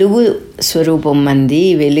వెలుగు స్వరూపం మంది,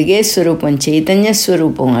 వెలుగే స్వరూపం, చైతన్య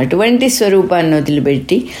స్వరూపం. అటువంటి స్వరూపాన్ని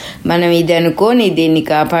వదిలిపెట్టి మనం ఇది అనుకోని దీన్ని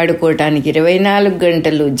కాపాడుకోవటానికి 24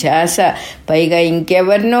 గంటలు ధ్యాస, పైగా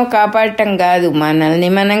ఇంకెవరినో కాపాడటం కాదు,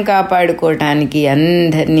 మనల్ని మనం కాపాడుకోవటానికి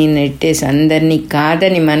అందరినీ నెట్టేసి అందరినీ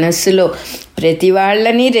కాదని మనస్సులో ప్రతి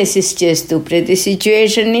వాళ్ళని రెసిస్ట్ చేస్తూ, ప్రతి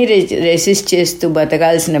సిచ్యువేషన్ని రెసిస్ట్ చేస్తూ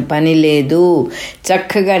బతకాల్సిన పని లేదు.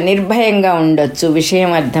 చక్కగా నిర్భయంగా ఉండొచ్చు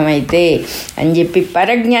విషయం అర్థమైతే అని చెప్పి.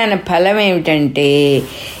 పరజ్ఞాన ఫలం ఏమిటంటే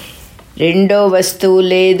రెండో వస్తువు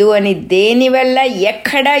లేదు అని, దేనివల్ల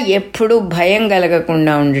ఎక్కడ ఎప్పుడు భయం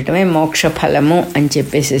కలగకుండా ఉండటమే మోక్ష ఫలము అని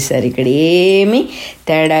చెప్పేసేసారు. ఇక్కడ ఏమీ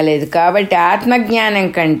తేడా లేదు. కాబట్టి ఆత్మజ్ఞానం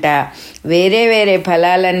కంట వేరే వేరే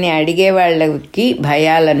ఫలాలన్నీ అడిగే వాళ్ళకి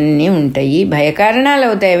భయాలన్నీ ఉంటాయి, భయకారణాలు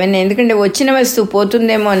అవుతాయి అవన్నీ. ఎందుకంటే వచ్చిన వస్తువు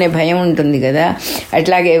పోతుందేమో అనే భయం ఉంటుంది కదా.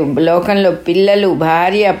 అట్లాగే లోకంలో పిల్లలు,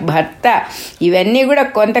 భార్య, భర్త ఇవన్నీ కూడా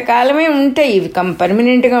కొంతకాలమే ఉంటాయి, ఇవి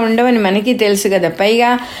పర్మనెంట్గా ఉండవని మనకి తెలుసు కదా.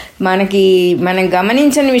 పైగా మనం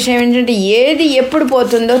గమనించని విషయం ఏంటంటే ఏది ఎప్పుడు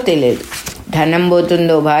పోతుందో తెలియదు. ధనం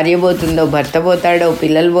పోతుందో, భార్య పోతుందో, భర్త పోతాడో,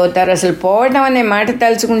 పిల్లలు పోతారో, అసలు పోవటం అనే మాట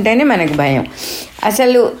తలుచుకుంటేనే మనకు భయం.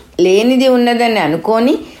 అసలు లేనిది ఉన్నదని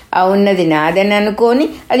అనుకొని, ఆ ఉన్నది నాదని అనుకొని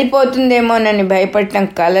అది పోతుందేమోనని భయపడటం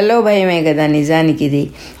కలలో భయమే కదా నిజానికి. ఇది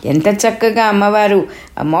ఎంత చక్కగా అమ్మవారు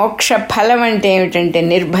మోక్ష ఫలం అంటే ఏమిటంటే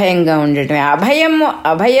నిర్భయంగా ఉండటమే.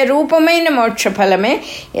 అభయ రూపమైన మోక్ష ఫలమే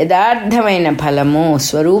యథార్థమైన ఫలము.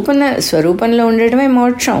 స్వరూపంలో ఉండటమే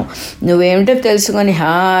మోక్షం. నువ్వేమిటో తెలుసుకొని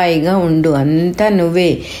హాయిగా ఉండు, అంతా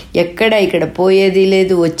నువ్వే. ఇక్కడ పోయేది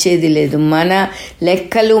లేదు, వచ్చేది లేదు. మన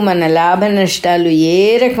లెక్కలు, మన లాభ నష్టాలు ఏ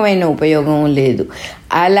రకమైన ఉపయోగం లేదు.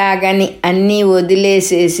 అలాగని అన్నీ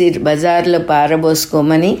వదిలేసేసి బజార్లో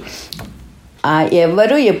పారబోసుకోమని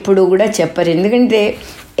ఎవరు ఎప్పుడు కూడా చెప్పరు. ఎందుకంటే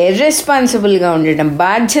ఇర్రెస్పాన్సిబుల్గా ఉండటం,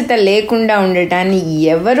 బాధ్యత లేకుండా ఉండటాన్ని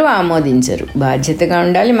ఎవరు ఆమోదించరు. బాధ్యతగా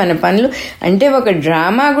ఉండాలి మన పనులు. అంటే ఒక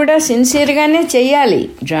డ్రామా కూడా సిన్సియర్గానే చెయ్యాలి.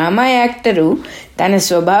 డ్రామా యాక్టరు తన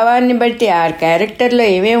స్వభావాన్ని బట్టి ఆ క్యారెక్టర్లో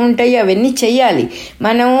ఏమేమి ఉంటాయో అవన్నీ చెయ్యాలి.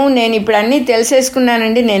 నేను ఇప్పుడు అన్నీ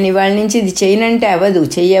తెలిసేసుకున్నానండి, నేను ఇవాళ నుంచి ఇది చేయనంటే అవ్వదు.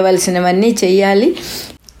 చెయ్యవలసినవన్నీ చెయ్యాలి.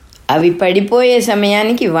 అవి పడిపోయే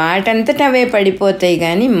సమయానికి వాటంతట అవే పడిపోతాయి,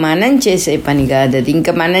 కానీ మనం చేసే పని కాదు అది.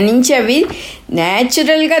 ఇంకా మన నుంచి అవి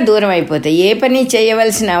న్యాచురల్గా దూరం అయిపోతాయి. ఏ పని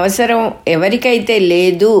చేయవలసిన అవసరం ఎవరికైతే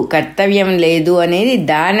లేదు, కర్తవ్యం లేదు అనేది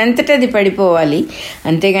దానంతట అది పడిపోవాలి.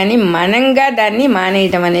 అంతేగాని మనంగా దాన్ని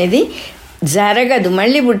మానేయటం అనేది జరగదు,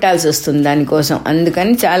 మళ్ళీ పుట్టాల్సి వస్తుంది దానికోసం.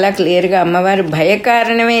 అందుకని చాలా క్లియర్గా అమ్మవారు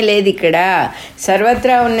భయకారణమే లేదు ఇక్కడ,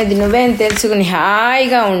 సర్వత్రా ఉన్నది నువ్వే అని తెలుసుకుని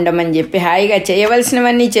హాయిగా ఉండమని చెప్పి హాయిగా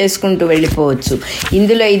చేయవలసినవన్నీ చేసుకుంటూ వెళ్ళిపోవచ్చు.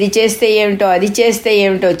 ఇందులో ఇది చేస్తే ఏమిటో, అది చేస్తే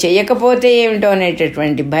ఏమిటో, చేయకపోతే ఏమిటో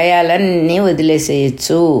అనేటటువంటి భయాలన్నీ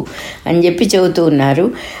వదిలేసేయచ్చు అని చెప్పి చెబుతూ ఉన్నారు.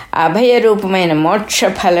 అభయ రూపమైన మోక్ష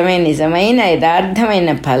ఫలమే నిజమైన యథార్థమైన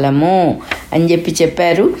ఫలము అని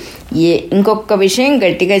చెప్పారు. ఇంకొక విషయం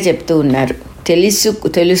గట్టిగా చెప్తూ ఉన్నారు.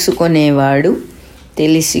 తెలుసుకునేవాడు,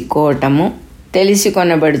 తెలిసికోవటము,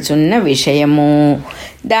 తెలిసికొనబడుచున్న విషయము,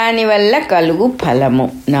 దానివల్ల కలుగు ఫలము,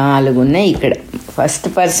 4 ఉన్నాయి ఇక్కడ. ఫస్ట్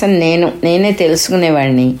పర్సన్ నేనే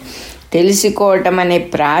తెలుసుకునేవాడిని. తెలుసుకోవటం అనే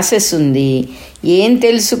ప్రాసెస్ ఉంది. ఏం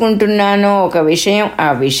తెలుసుకుంటున్నానో ఒక విషయం, ఆ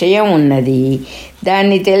విషయం ఉన్నది.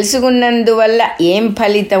 దాన్ని తెలుసుకున్నందువల్ల ఏం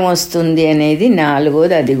ఫలితం వస్తుంది అనేది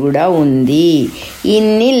 4వది, అది కూడా ఉంది.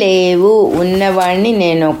 ఇన్ని లేవు, ఉన్నవాణ్ణి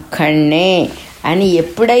నేనొక్కడే అని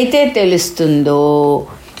ఎప్పుడైతే తెలుస్తుందో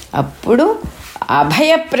అప్పుడు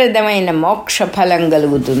అభయప్రదమైన మోక్ష ఫలం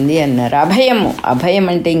కలుగుతుంది అన్నారు. అభయం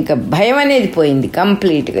అంటే ఇంకా భయం అనేది పోయింది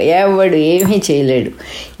కంప్లీట్గా. ఎవడు ఏమీ చేయలేడు.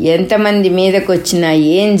 ఎంతమంది మీదకి వచ్చినా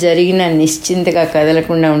ఏం జరిగినా నిశ్చింతగా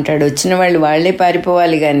కదలకుండా ఉంటాడు. వచ్చిన వాళ్ళే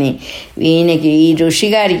పారిపోవాలి, కానీ ఈయనకి, ఈ ఋషి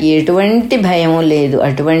గారికి ఎటువంటి భయము లేదు.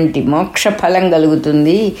 అటువంటి మోక్ష ఫలం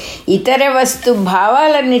కలుగుతుంది. ఇతర వస్తు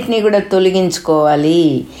భావాలన్నింటినీ కూడా తొలగించుకోవాలి.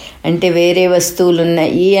 అంటే వేరే వస్తువులు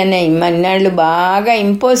ఉన్నాయి అనే ఇన్నాళ్ళు బాగా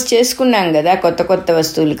ఇంపోజ్ చేసుకున్నాం కదా, కొత్త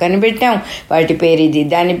వస్తువులు కనిపెట్టాం, వాటి పేరిది,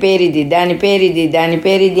 దాని పేరిది, దాని పేరిది, దాని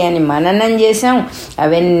పేరిది అని మననం చేసాం.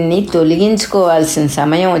 అవన్నీ తొలగించుకోవాల్సిన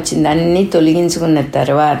సమయం వచ్చింది. అన్నీ తొలగించుకున్న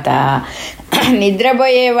తర్వాత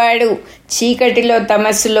నిద్రపోయేవాడు చీకటిలో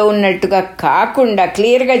తమస్సులో ఉన్నట్టుగా కాకుండా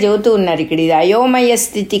క్లియర్గా చెబుతూ ఉన్నారు ఇక్కడ. ఇది అయోమయ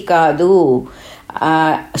స్థితి కాదు,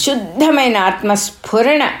 శుద్ధమైన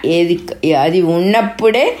ఆత్మస్ఫురణ అది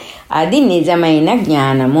ఉన్నప్పుడే అది నిజమైన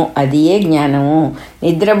జ్ఞానము. అది ఏ జ్ఞానము?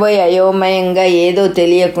 నిద్రపోయి అయోమయంగా ఏదో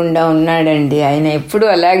తెలియకుండా ఉన్నాడండి, ఆయన ఎప్పుడు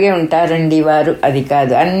అలాగే ఉంటారండి వారు, అది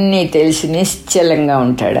కాదు. అన్నీ తెలిసి నిశ్చలంగా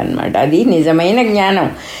ఉంటాడనమాట. అది నిజమైన జ్ఞానం.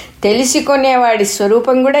 తెలుసుకునేవాడి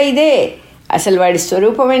స్వరూపం కూడా ఇదే. అసలు వాడి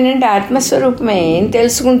స్వరూపం ఏంటంటే ఆత్మస్వరూపమే. ఏం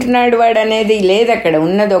తెలుసుకుంటున్నాడు వాడు అనేది లేదు అక్కడ.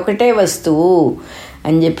 ఉన్నది ఒకటే వస్తువు.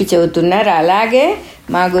 అని చెప్పి చెబుతున్నారు. అలాగే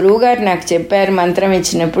మా గురువుగారు నాకు చెప్పారు మంత్రం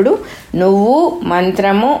ఇచ్చినప్పుడు, నువ్వు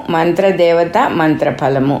మంత్రము, మంత్రదేవత,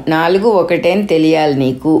 మంత్రఫలము 4 ఒకటే అని తెలియాలి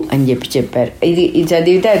నీకు అని చెప్పి చెప్పారు. ఇది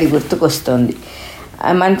చదివితే అది గుర్తుకొస్తుంది.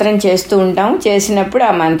 ఆ మంత్రం చేస్తూ ఉంటాం, చేసినప్పుడు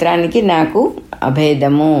ఆ మంత్రానికి నాకు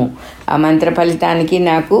అభేదము, ఆ మంత్ర ఫలితానికి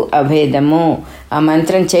నాకు అభేదము, ఆ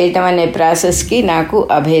మంత్రం చేయటం అనే ప్రాసెస్కి నాకు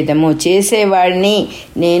అభేదము, చేసేవాడిని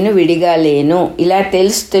నేను విడిగా లేను, ఇలా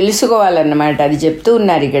తెలుసుకోవాలన్నమాట. అది చెప్తూ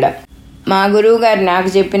ఉన్నారు ఇక్కడ. మా గురువు గారు నాకు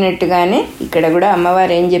చెప్పినట్టుగానే ఇక్కడ కూడా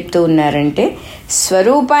అమ్మవారు ఏం చెప్తూ ఉన్నారంటే,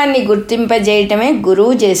 స్వరూపాన్ని గుర్తింపజేయటమే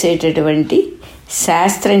గురువు చేసేటటువంటి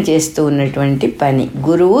శాస్త్రం చేస్తూ ఉన్నటువంటి పని.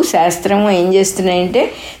 గురువు శాస్త్రము ఏం చేస్తున్నాయంటే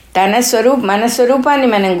మన స్వరూపాన్ని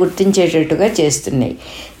మనం గుర్తించేటట్టుగా చేస్తున్నాయి.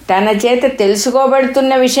 తన చేత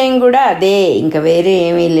తెలుసుకోబడుతున్న విషయం కూడా అదే, ఇంకా వేరే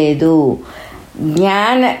ఏమీ లేదు.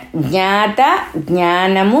 జ్ఞాత,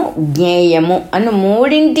 జ్ఞానము, జ్ఞేయము అను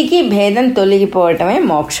 3ంటికి భేదం తొలగిపోవటమే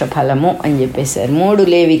మోక్ష ఫలము అని చెప్పేశారు. 3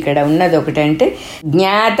 లేవు ఇక్కడ. ఉన్నది ఒకటంటే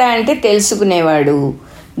జ్ఞాత అంటే తెలుసుకునేవాడు,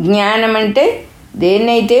 జ్ఞానం అంటే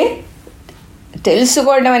దేన్నైతే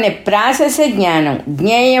తెలుసుకోవడం అనే ప్రాసెసే జ్ఞానం,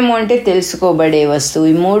 జ్ఞేయము అంటే తెలుసుకోబడే వస్తువు.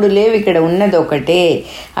 ఈ 3 లేవు ఇక్కడ. ఉన్నది ఒకటే.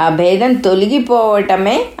 ఆ భేదం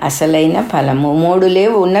తొలగిపోవటమే అసలైన ఫలము. 3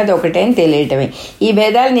 లేవు, ఉన్నది ఒకటే అని తెలియటమే. ఈ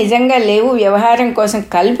భేదాలు నిజంగా లేవు, వ్యవహారం కోసం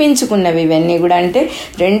కల్పించుకున్నవి ఇవన్నీ కూడా. అంటే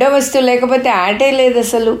రెండో వస్తువు లేకపోతే ఆటే లేదు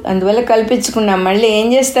అసలు, అందువల్ల కల్పించుకున్నాం. మళ్ళీ ఏం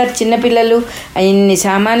చేస్తారు చిన్నపిల్లలు, ఇన్ని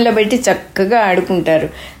సామాన్లు పెట్టి చక్కగా ఆడుకుంటారు.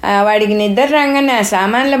 వాడికి నిద్ర రాగానే ఆ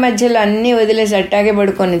సామాన్ల మధ్యలో అన్నీ వదిలేసి అట్టాగే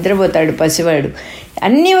పడుకొని నిద్రపోతాడు పసివాడు.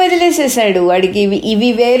 అన్నీ వదిలేసేసాడు. వాడికి ఇవి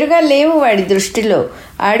వేరుగా లేవు వాడి దృష్టిలో.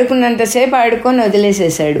 ఆడుకున్నంతసేపు ఆడుకొని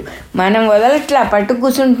వదిలేసేసాడు. మనం వదలట్లా, పట్టు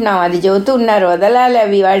కూర్చుంటున్నాం. అది చెబుతూ ఉన్నారు, వదలాలి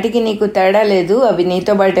అవి, వాటికి నీకు తేడా లేదు, అవి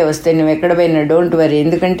నీతో పాటే వస్తాయి, నువ్వు ఎక్కడ పోయినా డోంట్ వరీ,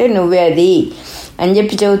 ఎందుకంటే నువ్వే అది అని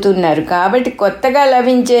చెప్పి చెబుతున్నారు. కాబట్టి కొత్తగా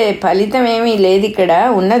లభించే ఫలితం ఏమీ లేదు ఇక్కడ.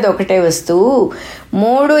 ఉన్నది ఒకటే వస్తువు.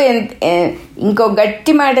 3 ఇంకో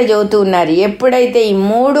గట్టి మాట చెబుతూ ఉన్నారు. ఎప్పుడైతే ఈ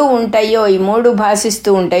 3 ఉంటాయో, ఈ 3 భాషిస్తూ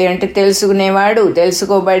ఉంటాయో, అంటే తెలుసుకునేవాడు,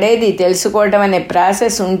 తెలుసుకోబడేది, తెలుసుకోవటం అనే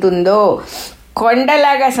ప్రాసెస్ ఉంటుందో,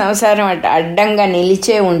 కొండలాగా సంసారం అడ్డంగా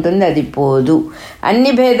నిలిచే ఉంటుంది, అది పోదు.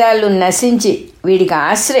 అన్ని భేదాలు నశించి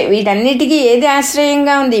వీటన్నిటికీ ఏది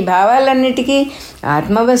ఆశ్రయంగా ఉంది? ఈ భావాలన్నిటికీ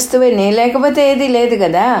ఆత్మవస్తువే. లేకపోతే ఏది లేదు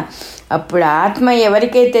కదా. అప్పుడు ఆత్మ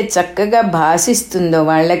ఎవరికైతే చక్కగా భాషిస్తుందో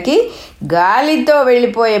వాళ్ళకి గాలితో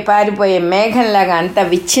పారిపోయే మేఘంలాగా అంతా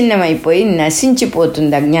విచ్ఛిన్నమైపోయి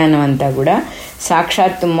నశించిపోతుంది అజ్ఞానం అంతా కూడా.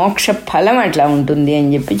 సాక్షాత్తు మోక్ష ఫలం అట్లా ఉంటుంది అని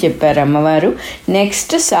చెప్పి చెప్పారు అమ్మవారు.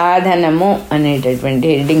 నెక్స్ట్ సాధనము అనేటటువంటి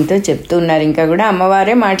హెడ్డింగ్తో చెప్తూ ఉన్నారు. ఇంకా కూడా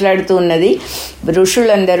అమ్మవారే మాట్లాడుతూ ఉన్నది.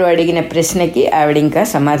 ఋషులందరూ అడిగిన ప్రశ్నకి ఆవిడ ఇంకా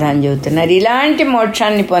సమాధానం చెబుతున్నారు. ఇలాంటి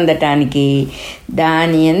మోక్షాన్ని పొందటానికి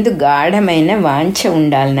దాని యందు గాఢమైన వాంఛ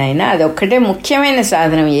ఉండాలి నాయన. అదొక్కటే ముఖ్యమైన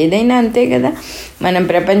సాధనం. ఏదైనా అంతే కదా. మనం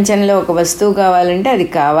ప్రపంచంలో ఒక వస్తువు కావాలంటే అది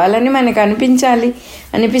కావాలని మనకు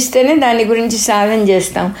అనిపిస్తేనే దాని గురించి సాధన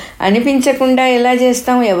చేస్తాం. అనిపించకుండా ఎలా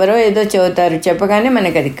చేస్తాం? ఎవరో ఏదో చెబుతారు, చెప్పగానే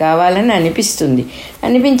మనకు అది కావాలని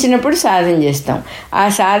అనిపించినప్పుడు సాధన చేస్తాం. ఆ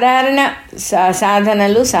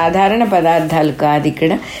సాధనలు సాధారణ పదార్థాలు కాదు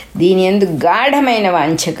ఇక్కడ. దీని యందు గాఢమైన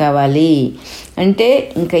వాంఛ కావాలి. అంటే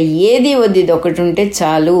ఇంకా ఏది వద్దిది ఒకటి ఉంటే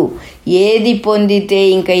చాలు. ఏది పొందితే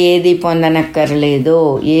ఇంకా ఏది పొందనక్కర్లేదో,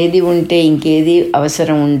 ఏది ఉంటే ఇంకేది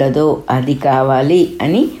అవసరం ఉండదో అది కావాలి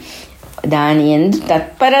అని దాని యందు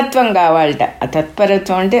తత్పరత్వం కావాలట. ఆ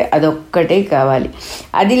తత్పరత్వం అంటే అదొక్కటే కావాలి.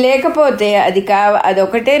 అది లేకపోతే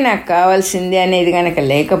అదొకటే నాకు కావాల్సింది అనేది కనుక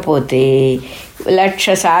లేకపోతే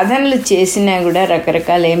 1,00,000 సాధనలు చేసినా కూడా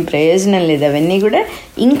రకరకాల ఏం ప్రయోజనం లేదు. అవన్నీ కూడా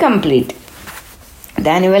ఇన్కంప్లీట్.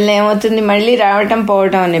 దానివల్ల ఏమవుతుంది, మళ్ళీ రావటం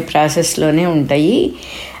పోవటం అనే ప్రాసెస్లోనే ఉంటాయి.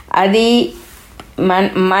 అది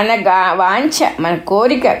మన వాంఛ, మన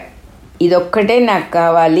కోరిక ఇదొక్కటే నాకు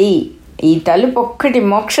కావాలి. ఈ తలుపు ఒక్కటి,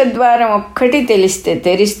 మోక్షద్వారం ఒక్కటి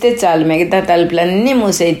తెరిస్తే చాలు, మిగతా తలుపులన్నీ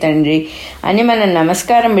మూసేయి తండ్రి అని మనం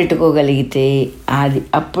నమస్కారం పెట్టుకోగలిగితే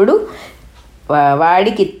అప్పుడు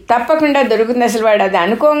వాడికి తప్పకుండా దొరుకుతుంది. అసలు వాడు అది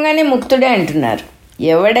అనుకోగానే ముక్తుడే అంటున్నారు.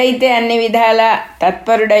 ఎవడైతే అన్ని విధాల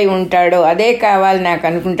తత్పరుడై ఉంటాడో, అదే కావాలి నాకు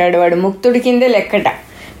అనుకుంటాడో, వాడు ముక్తుడి కిందే లెక్కట.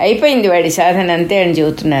 అయిపోయింది వాడి సాధన అంతే అని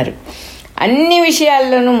చెబుతున్నారు. అన్ని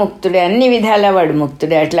విషయాల్లోనూ ముక్తుడే, అన్ని విధాలా వాడు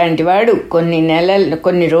ముక్తుడే. అట్లాంటి వాడు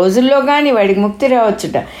కొన్ని రోజుల్లో కానీ వాడికి ముక్తి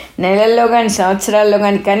రావచ్చుట, నెలల్లో కానీ సంవత్సరాల్లో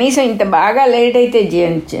కానీ, కనీసం ఇంత బాగా లేట్ అయితే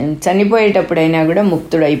చనిపోయేటప్పుడైనా కూడా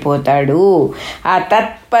ముక్తుడైపోతాడు. ఆ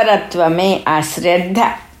తత్పరత్వమే, ఆ శ్రద్ధ,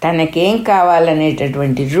 తనకేం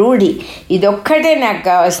కావాలనేటటువంటి రూఢి, ఇదొక్కటే నాకు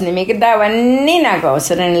కావాల్సింది, మిగతా అవన్నీ నాకు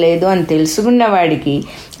అవసరం లేదు అని తెలుసుకున్న వాడికి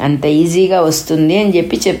అంత ఈజీగా వస్తుంది అని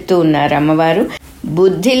చెప్పి చెప్తూ ఉన్నారు అమ్మవారు.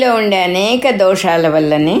 బుద్ధిలో ఉండే అనేక దోషాల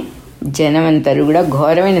వల్లనే జనమంతరు కూడా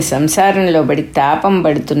ఘోరమైన సంసారంలో పడి తాపం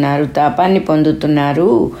పడుతున్నారు, తాపాన్ని పొందుతున్నారు.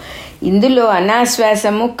 ఇందులో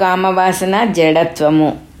అనాశ్వాసము, కామవాసన, జడత్వము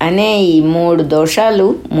అనే ఈ 3 దోషాలు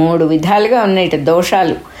 3 విధాలుగా ఉన్నాయట.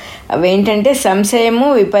 దోషాలు అవేంటంటే సంశయము,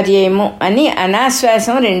 విపర్యయము అని.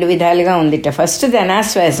 అనాశ్వాసం 2 విధాలుగా ఉందిట. ఫస్ట్ది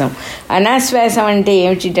అనాశ్వాసం. అనాశ్వాసం అంటే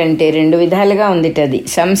ఏమిటంటే 2 విధాలుగా ఉందిట. అది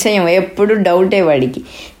సంశయం, ఎప్పుడు డౌటే వాడికి.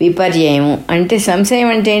 విపర్యయము అంటే సంశయం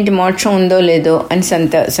అంటే ఏంటి, మోక్షం ఉందో లేదో అని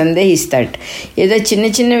సందేహిస్తాడు. ఏదో చిన్న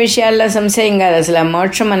చిన్న విషయాల్లో సంశయం కాదు, అసలు ఆ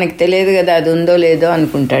మోక్షం మనకు తెలియదు కదా, అది ఉందో లేదో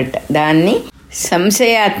అనుకుంటాడట. దాన్ని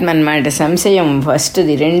సంశయాత్మ అన్నమాట. సంశయం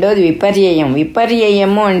ఫస్ట్ది. రెండోది విపర్యయం.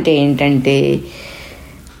 విపర్యయము అంటే ఏంటంటే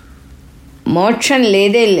మోక్షం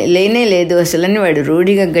లేనే లేదు అసలని వాడు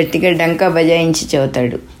రూఢిగా గట్టిగా డంకా బజాయించి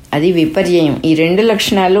చెబుతాడు. అది విపర్యయం. ఈ 2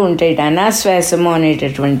 లక్షణాలు ఉంటాయి. అనాశ్వాసము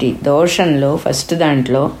అనేటటువంటి దోషంలో ఫస్ట్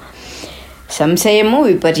దాంట్లో సంశయము,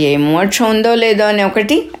 విపర్యయం. మోక్షం ఉందో లేదో అని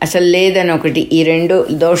ఒకటి, అసలు లేదని ఒకటి. ఈ 2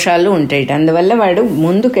 దోషాలు ఉంటాయి. అందువల్ల వాడు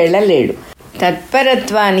ముందుకెళ్ళలేడు.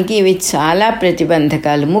 తత్పరత్వానికి ఇవి చాలా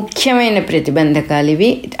ప్రతిబంధకాలు, ముఖ్యమైన ప్రతిబంధకాలు. ఇవి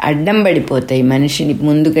అడ్డం పడిపోతాయి మనిషిని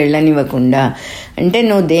ముందుకెళ్ళనివ్వకుండా. అంటే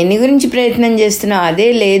నువ్వు దేని గురించి ప్రయత్నం చేస్తున్నావు అదే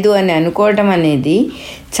లేదు అని అనుకోవటం అనేది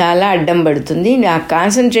చాలా అడ్డం పడుతుంది.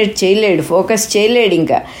 కాన్సన్ట్రేట్ చేయలేడు, ఫోకస్ చేయలేడు.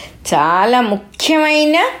 ఇంకా చాలా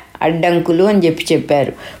ముఖ్యమైన అడ్డంకులు అని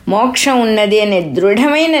చెప్పారు. మోక్షం ఉన్నది అనే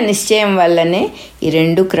దృఢమైన నిశ్చయం వల్లనే ఈ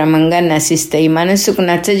 2 క్రమంగా నశిస్తాయి. మనసుకు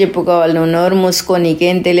నచ్చజెప్పుకోవాలి, నువ్వు నోరు మూసుకో,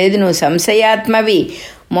 నీకేం తెలియదు, నువ్వు సంశయాత్మవి,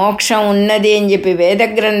 మోక్షం ఉన్నది అని చెప్పి వేద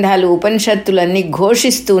గ్రంథాలు, ఉపనిషత్తులన్నీ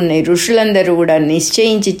ఘోషిస్తూ ఉన్నాయి. ఋషులందరూ కూడా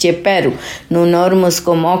నిశ్చయించి చెప్పారు, నువ్వు నోరు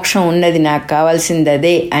మూసుకో, మోక్షం ఉన్నది, నాకు కావాల్సింది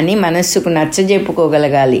అదే అని మనస్సుకు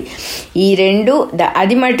నచ్చజెప్పుకోగలగాలి. ఈ 2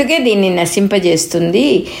 అది మటుకే దీన్ని నశింపజేస్తుంది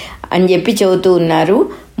అని చెప్పి చెబుతూ ఉన్నారు.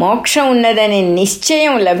 మోక్షం ఉన్నదనే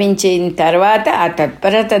నిశ్చయం లభించిన తర్వాత ఆ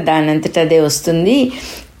తత్పరత దానంతటదే వస్తుంది.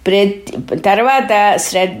 తర్వాత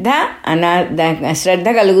శ్రద్ధ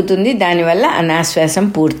కలుగుతుంది. దానివల్ల అనాశ్వాసం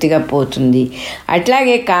పూర్తిగా పోతుంది.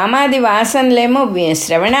 అట్లాగే కామాది వాసనలేమో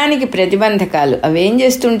శ్రవణానికి ప్రతిబంధకాలు. అవేం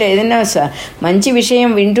చేస్తుంటే ఏదైనా మంచి విషయం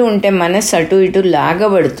వింటూ ఉంటే మనస్సు అటు ఇటు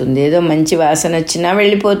లాగబడుతుంది. ఏదో మంచి వాసన వచ్చినా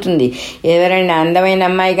వెళ్ళిపోతుంది, ఎవరైనా అందమైన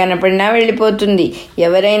అమ్మాయి కనపడినా వెళ్ళిపోతుంది,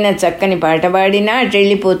 ఎవరైనా చక్కని పాట పాడినా అటు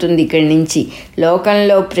వెళ్ళిపోతుంది ఇక్కడి నుంచి.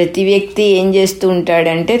 లోకంలో ప్రతి వ్యక్తి ఏం చేస్తూ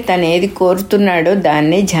ఉంటాడంటే తను ఏది కోరుతున్నాడో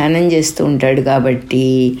దాన్నే ధ్యానం చేస్తూ ఉంటాడు. కాబట్టి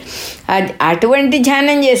అటువంటి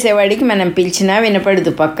ధ్యానం చేసేవాడికి మనం పిలిచినా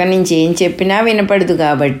వినపడదు, పక్క నుంచి ఏం చెప్పినా వినపడదు.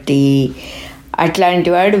 కాబట్టి అట్లాంటి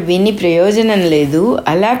వాడు విని ప్రయోజనం లేదు.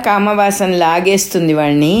 అలా కామవాసన లాగేస్తుంది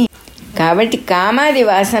వాడిని. కాబట్టి కామాది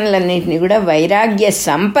వాసనలన్నింటినీ కూడా వైరాగ్య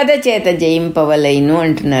సంపద చేత జయింపవలైను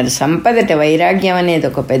అంటున్నారు. సంపదట వైరాగ్యం అనేది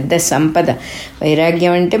ఒక పెద్ద సంపద.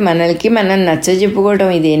 వైరాగ్యం అంటే మనం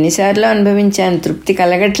నచ్చజెప్పుకోవడం. ఇది ఎన్నిసార్లు అనుభవించాను, తృప్తి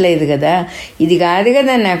కలగట్లేదు కదా, ఇది కాదు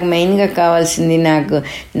కదా నాకు మెయిన్గా కావాల్సింది.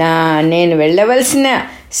 నేను వెళ్ళవలసిన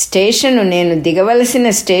స్టేషను, నేను దిగవలసిన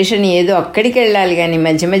స్టేషన్ ఏదో అక్కడికి వెళ్ళాలి, కానీ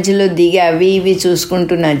మధ్య మధ్యలో దిగి అవి ఇవి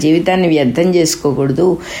చూసుకుంటూ నా జీవితాన్ని వ్యర్థం చేసుకోకూడదు,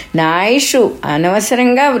 నా ఆయుష్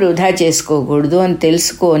అనవసరంగా వృధా చేసుకోకూడదు అని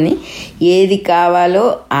తెలుసుకొని ఏది కావాలో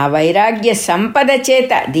ఆ వైరాగ్య సంపద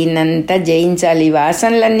చేత దీన్నంతా జయించాలి. ఈ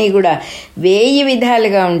వాసనలన్నీ కూడా 1000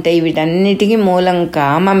 విధాలుగా ఉంటాయి. వీటన్నిటికీ మూలం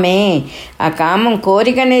కామమే. ఆ కామం,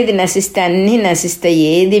 కోరిక అనేది నశిస్తే అన్నీ నశిస్తాయి,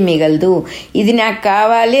 ఏది మిగలదు. ఇది నాకు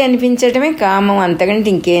కావాలి అనిపించటమే కామం,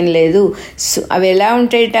 అంతకంటే ఇంకేం లేదు. అవి ఎలా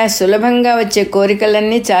ఉంటాయిట, సులభంగా వచ్చే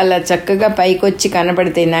కోరికలన్నీ చాలా చక్కగా పైకొచ్చి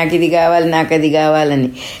కనపడతాయి, నాకు ఇది కావాలి, నాకు అది కావాలని.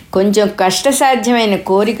 కొంచెం కష్టసాధ్యమైన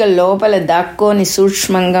కోరికలు లోపల దాక్కొని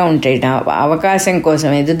సూక్ష్మంగా ఉంటాయిట, అవకాశం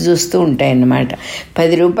కోసం ఎదురు చూస్తూ ఉంటాయన్నమాట.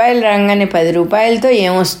 10 రూపాయలు రాగానే 10 రూపాయలతో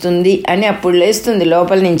ఏమొస్తుంది అని అప్పుడు లేస్తుంది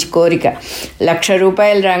లోపల నుంచి కోరిక. 1,00,000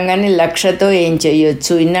 రూపాయలు రాగానే 1,00,000తో ఏం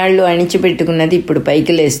చేయొచ్చు, ఇన్నాళ్ళు అణిచిపెట్టుకున్నది ఇప్పుడు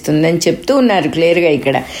పైకి లేస్తుందని చెప్తూ ఉన్నారు క్లియర్గా.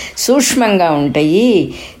 ఇక్కడ సూక్ష్మంగా ఉంటాయి,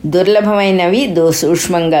 దుర్లభమైనవి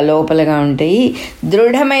సూక్ష్మంగా లోపలగా ఉంటాయి.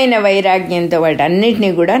 దృఢమైన వైరాగ్యంతో వాటి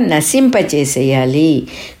అన్నిటినీ కూడా నశింపచేసేయాలి.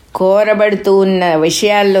 కోరబడుతూ ఉన్న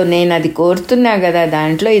విషయాల్లో నేను అది కోరుతున్నా కదా,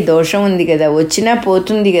 దాంట్లో ఈ దోషం ఉంది కదా, వచ్చినా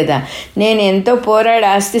పోతుంది కదా, నేను ఎంతో పోరాడి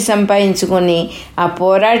ఆస్తి సంపాదించుకొని ఆ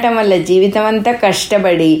పోరాటం వల్ల జీవితం అంతా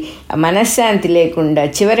కష్టపడి మనశ్శాంతి లేకుండా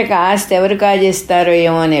చివరికి ఆస్తి ఎవరు కాజేస్తారో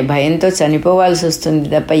ఏమో అనే భయంతో చనిపోవాల్సి వస్తుంది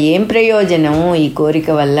తప్ప ఏం ప్రయోజనము ఈ కోరిక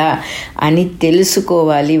వల్ల అని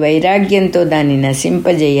తెలుసుకోవాలి. వైరాగ్యంతో దాన్ని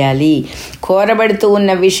నశింపజేయాలి. కోరబడుతూ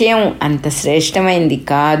ఉన్న విషయం అంత శ్రేష్టమైంది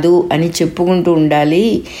కాదు అని చెప్పుకుంటూ ఉండాలి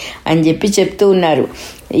అని చెప్తూ ఉన్నారు.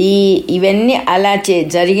 ఇవన్నీ అలా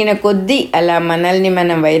జరిగిన కొద్దీ, అలా మనల్ని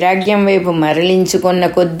మనం వైరాగ్యం వైపు మరలించుకున్న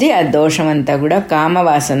కొద్దీ ఆ దోషం అంతా కూడా,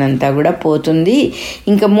 కామవాసన అంతా కూడా పోతుంది.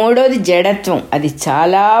 ఇంకా మూడోది జడత్వం. అది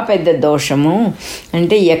చాలా పెద్ద దోషము.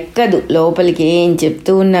 అంటే ఎక్కదు లోపలికి, ఏం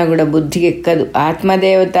చెప్తూ ఉన్నా కూడా బుద్ధికి ఎక్కదు.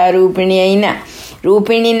 ఆత్మదేవత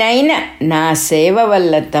రూపిణినైనా నా సేవ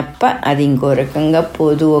వల్ల తప్ప అది ఇంకో రకంగా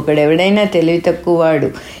పోదు. ఒకడెవడైనా తెలివి తక్కువ వాడు,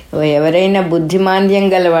 ఎవరైనా బుద్ధిమాంద్యం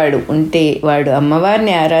గలవాడు ఉంటే వాడు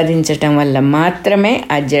అమ్మవారిని ఆరాధించటం వల్ల మాత్రమే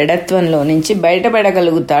ఆ జడత్వంలో నుంచి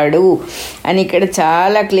బయటపడగలుగుతాడు అని ఇక్కడ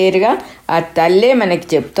చాలా క్లియర్గా ఆ తల్లే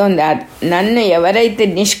మనకి చెప్తోంది. నన్ను ఎవరైతే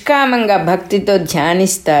నిష్కామంగా భక్తితో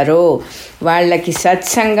ధ్యానిస్తారో వాళ్ళకి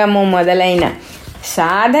సత్సంగము మొదలైన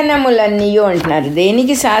సాధనములన్నీ అంటున్నారు.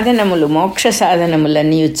 దేనికి సాధనములు? మోక్ష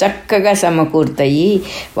సాధనములన్నీ చక్కగా సమకూర్తాయి.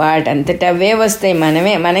 వాటంతట అవే వస్తాయి.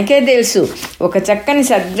 మనకే తెలుసు. ఒక చక్కని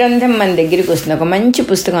సద్గ్రంథం మన దగ్గరికి వస్తుంది, ఒక మంచి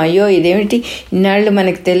పుస్తకం. అయ్యో ఇదేమిటి ఇన్నాళ్ళు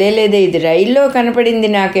మనకు తెలియలేదే, ఇది రైల్లో కనపడింది,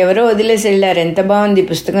 నాకు ఎవరో వదిలేసి వెళ్ళారు, ఎంత బాగుంది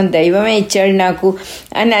పుస్తకం, దైవమే ఇచ్చాడు నాకు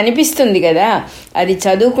అని అనిపిస్తుంది కదా. అది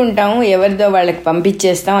చదువుకుంటాము, ఎవరిదో వాళ్ళకి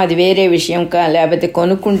పంపించేస్తాం, అది వేరే విషయం. లేకపోతే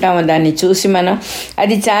కొనుక్కుంటాము దాన్ని చూసి మనం.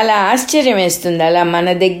 అది చాలా ఆశ్చర్యం వేస్తుంది. అలా మన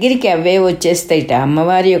దగ్గరికి అవే వచ్చేస్తాయిట.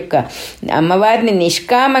 అమ్మవారిని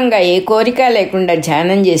నిష్కామంగా ఏ కోరిక లేకుండా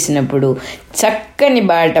ధ్యానం చేసినప్పుడు చక్కని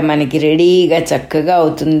బాట మనకి రెడీగా చక్కగా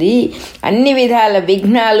అవుతుంది. అన్ని విధాల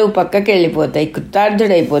విఘ్నాలు పక్కకి వెళ్ళిపోతాయి,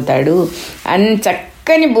 కృతార్థుడైపోతాడు.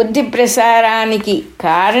 చక్కని బుద్ధి ప్రసారానికి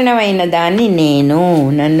కారణమైన దాన్ని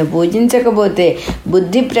నన్ను పూజించకపోతే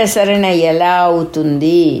బుద్ధి ప్రసరణ ఎలా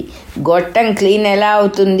అవుతుంది? గొట్టం క్లీన్ ఎలా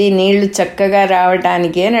అవుతుంది? నీళ్లు చక్కగా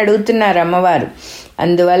రావటానికి అని అడుగుతున్నారు అమ్మవారు.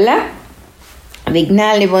 అందువల్ల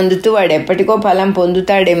విఘ్నాల్ని పొందుతూ వాడు ఎప్పటికో ఫలం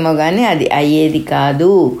పొందుతాడేమో కానీ అది అయ్యేది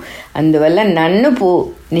కాదు. అందువల్ల నన్ను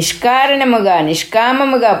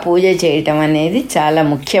నిష్కామముగా పూజ చేయటం అనేది చాలా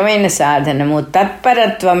ముఖ్యమైన సాధనము.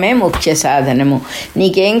 తత్పరత్వమే ముఖ్య సాధనము.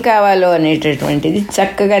 నీకేం కావాలో అనేటటువంటిది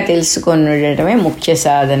చక్కగా తెలుసుకొని ఉండటమే ముఖ్య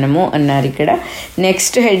సాధనము అన్నారు ఇక్కడ.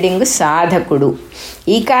 నెక్స్ట్ హెడ్డింగ్ సాధకుడు.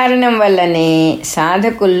 ఈ కారణం వల్లనే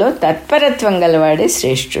సాధకుల్లో తత్పరత్వం గలవాడే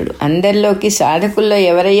శ్రేష్ఠుడు. అందరిలోకి సాధకుల్లో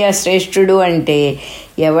ఎవరయ్యా శ్రేష్ఠుడు అంటే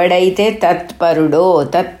ఎవడైతే తత్పరుడో.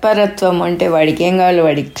 తత్పరత్వం అంటే వాడికి ఏం కావాలో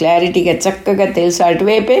వాడికి క్లారిటీగా చక్కగా తెలుసు,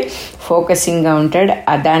 అటువైపే ఫోకసింగ్గా ఉంటాడు.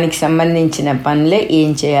 దానికి సంబంధించిన పనులే ఏం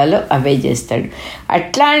చేయాలో అవే చేస్తాడు.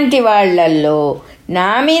 అట్లాంటి వాళ్ళల్లో నా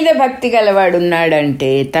మీద భక్తి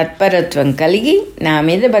గలవాడున్నాడంటే, తత్పరత్వం కలిగి నా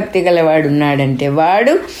మీద భక్తి గలవాడున్నాడంటే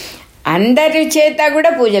వాడు అందరి చేత కూడా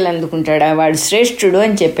పూజలు అందుకుంటాడు. వాడు శ్రేష్ఠుడు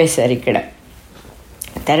అని చెప్పేశారు ఇక్కడ.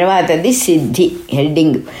 తర్వాతది సిద్ధి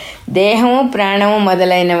హెడ్డింగ్. దేహము ప్రాణము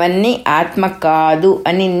మొదలైనవన్నీ ఆత్మ కాదు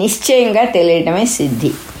అని నిశ్చయంగా తెలియటమే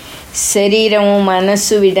సిద్ధి. శరీరము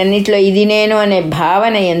మనస్సు వీటన్నిటిలో ఇది నేను అనే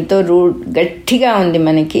భావన ఎంతో గట్టిగా ఉంది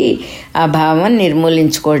మనకి. ఆ భావం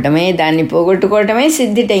నిర్మూలించుకోవటమే, దాన్ని పోగొట్టుకోవటమే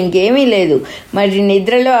సిద్ధిట, ఇంకేమీ లేదు. మరి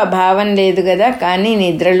నిద్రలో ఆ భావం లేదు కదా. కానీ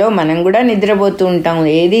నిద్రలో మనం కూడా నిద్రపోతూ ఉంటాం,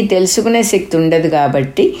 ఏది తెలుసుకునే శక్తి ఉండదు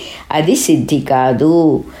కాబట్టి అది సిద్ధి కాదు.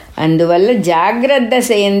 అందువల్ల జాగ్రత్త దశ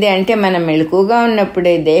ఏంది అంటే మనం మెలకుగా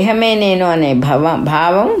ఉన్నప్పుడే దేహమే నేను అనే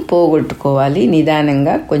భావం పోగొట్టుకోవాలి.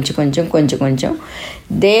 నిదానంగా కొంచెం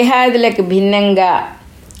దేహాదులకు భిన్నంగా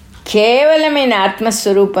కేవలమైన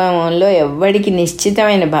ఆత్మస్వరూపంలో ఎవ్వడికి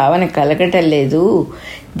నిశ్చితమైన భావన కలగటం లేదు.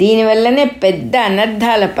 దీనివల్లనే పెద్ద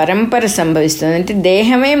అనర్థాల పరంపర సంభవిస్తుంది. అంటే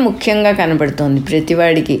దేహమే ముఖ్యంగా కనపడుతుంది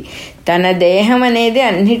ప్రతివాడికి. తన దేహం అనేది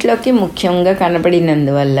అన్నిట్లోకి ముఖ్యంగా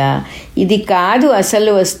కనపడినందువల్ల ఇది కాదు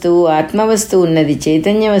అసలు వస్తువు, ఆత్మవస్తువు ఉన్నది,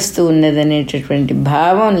 చైతన్య వస్తువు ఉన్నది అనేటటువంటి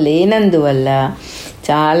భావం లేనందువల్ల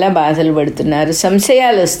చాలా బాధలు పడుతున్నారు.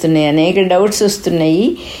 సంశయాలు వస్తున్నాయి, అనేక డౌట్స్ వస్తున్నాయి.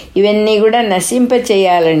 ఇవన్నీ కూడా నశింప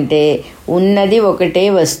చేయాలంటే ఉన్నది ఒకటే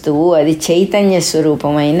వస్తువు, అది చైతన్య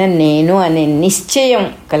స్వరూపమైన నేను అనే నిశ్చయం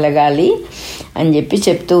కలగాలి అని చెప్పి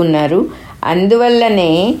చెప్తూ ఉన్నారు.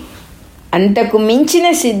 అందువల్లనే అంతకు మించిన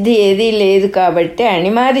సిద్ధి ఏదీ లేదు కాబట్టి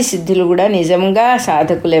అణిమాది సిద్ధులు కూడా నిజంగా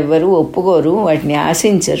సాధకులు ఎవ్వరూ ఒప్పుకోరు, వాటిని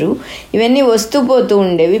ఆశించరు. ఇవన్నీ వస్తూ పోతూ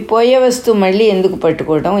ఉండేవి. పోయే వస్తువు మళ్ళీ ఎందుకు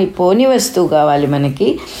పట్టుకోవటం? ఈ పోని వస్తువు కావాలి మనకి.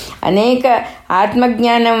 అనేక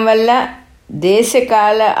ఆత్మజ్ఞానం వల్ల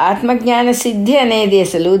దేశకాల ఆత్మజ్ఞాన సిద్ధి అనేది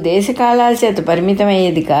అసలు దేశకాలాల చేత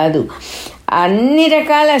పరిమితమయ్యేది కాదు. అన్ని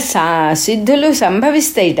రకాల సిద్ధులు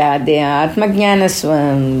సంభవిస్తాయిట ఆత్మజ్ఞాన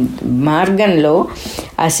మార్గంలో.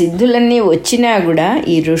 ఆ సిద్ధులన్నీ వచ్చినా కూడా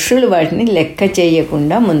ఈ ఋషులు వాటిని లెక్క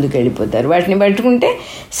చేయకుండా ముందుకెళ్ళిపోతారు. వాటిని పట్టుకుంటే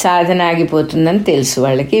సాధన ఆగిపోతుందని తెలుసు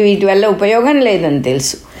వాళ్ళకి, వీటి వల్ల ఉపయోగం లేదని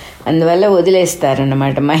తెలుసు. అందువల్ల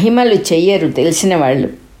వదిలేస్తారన్నమాట. మహిమలు చెయ్యరు తెలిసిన వాళ్ళు.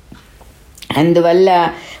 అందువల్ల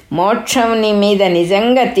మోక్షంని మీద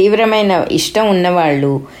నిజంగా తీవ్రమైన ఇష్టం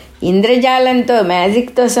ఉన్నవాళ్ళు ఇంద్రజాలంతో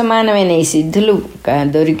మ్యాజిక్తో సమానమైన ఈ సిద్ధులు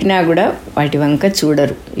దొరికినా కూడా వాటి వంక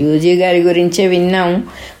చూడరు. యూజీ గారి గురించే విన్నాము.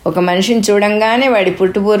 ఒక మనిషిని చూడంగానే వాడి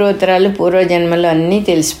పుట్టుపూర్వోత్తరాలు పూర్వజన్మలు అన్నీ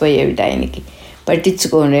తెలిసిపోయేవిట. ఆయనకి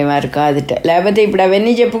పట్టించుకునేవారు కాదుట. లేకపోతే ఇప్పుడు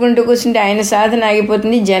అవన్నీ చెప్పుకుంటూ కూర్చుంటే ఆయన సాధన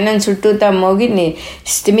ఆగిపోతుంది. జనం చుట్టూతా మోగి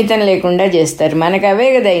స్థిమితం లేకుండా చేస్తారు. మనకు అవే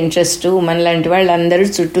కదా ఇంట్రెస్ట్. మనలాంటి వాళ్ళు అందరూ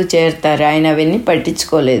చుట్టూ చేరుతారు. ఆయన అవన్నీ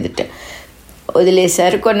పట్టించుకోలేదుట,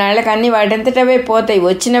 వదిలేశారు. కొన్నాళ్ళకి అన్నీ వాటంతట అవే పోతాయి.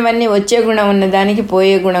 వచ్చినవన్నీ వచ్చే గుణం ఉన్నదానికి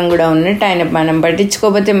పోయే గుణం కూడా ఉన్నట్టు ఆయన మనం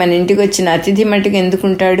పట్టించుకోకపోతే మన ఇంటికి వచ్చిన అతిథి మట్టుకు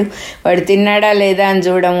ఎందుకుంటాడు? వాడు తిన్నాడా లేదా అని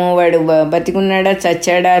చూడము, వాడు బతికున్నాడా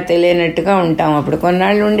చచ్చాడా తెలియనట్టుగా ఉంటాం. అప్పుడు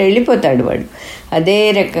కొన్నాళ్ళు ఉండి వెళ్ళిపోతాడు వాడు. అదే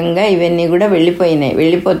రకంగా ఇవన్నీ కూడా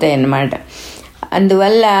వెళ్ళిపోతాయి అన్నమాట.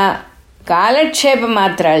 అందువల్ల కాలక్షేప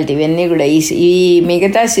మాత్రాలు ఇవన్నీ కూడా. ఈ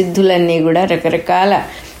మిగతా సిద్ధులన్నీ కూడా రకరకాల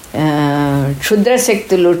క్షుద్ర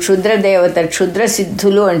శక్తులు, క్షుద్ర దేవత, క్షుద్ర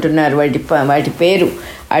సిద్ధులు అంటున్నారు వాటి పేరు.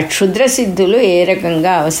 ఆ క్షుద్ర సిద్ధులు ఏ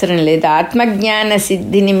రకంగా అవసరం లేదు. ఆత్మజ్ఞాన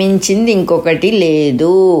సిద్ధిని మించింది ఇంకొకటి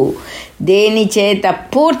లేదు. దేని చేత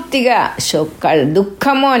పూర్తిగా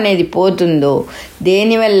దుఃఖము అనేది పోతుందో,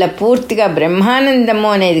 దేనివల్ల పూర్తిగా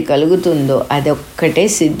బ్రహ్మానందము అనేది కలుగుతుందో అదొక్కటే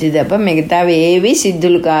సిద్ధి తప్ప మిగతావి ఏవి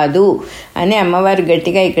సిద్ధులు కాదు అని అమ్మవారు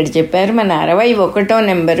గట్టిగా ఇక్కడ చెప్పారు. మన 61వ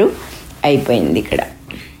నెంబరు అయిపోయింది ఇక్కడ.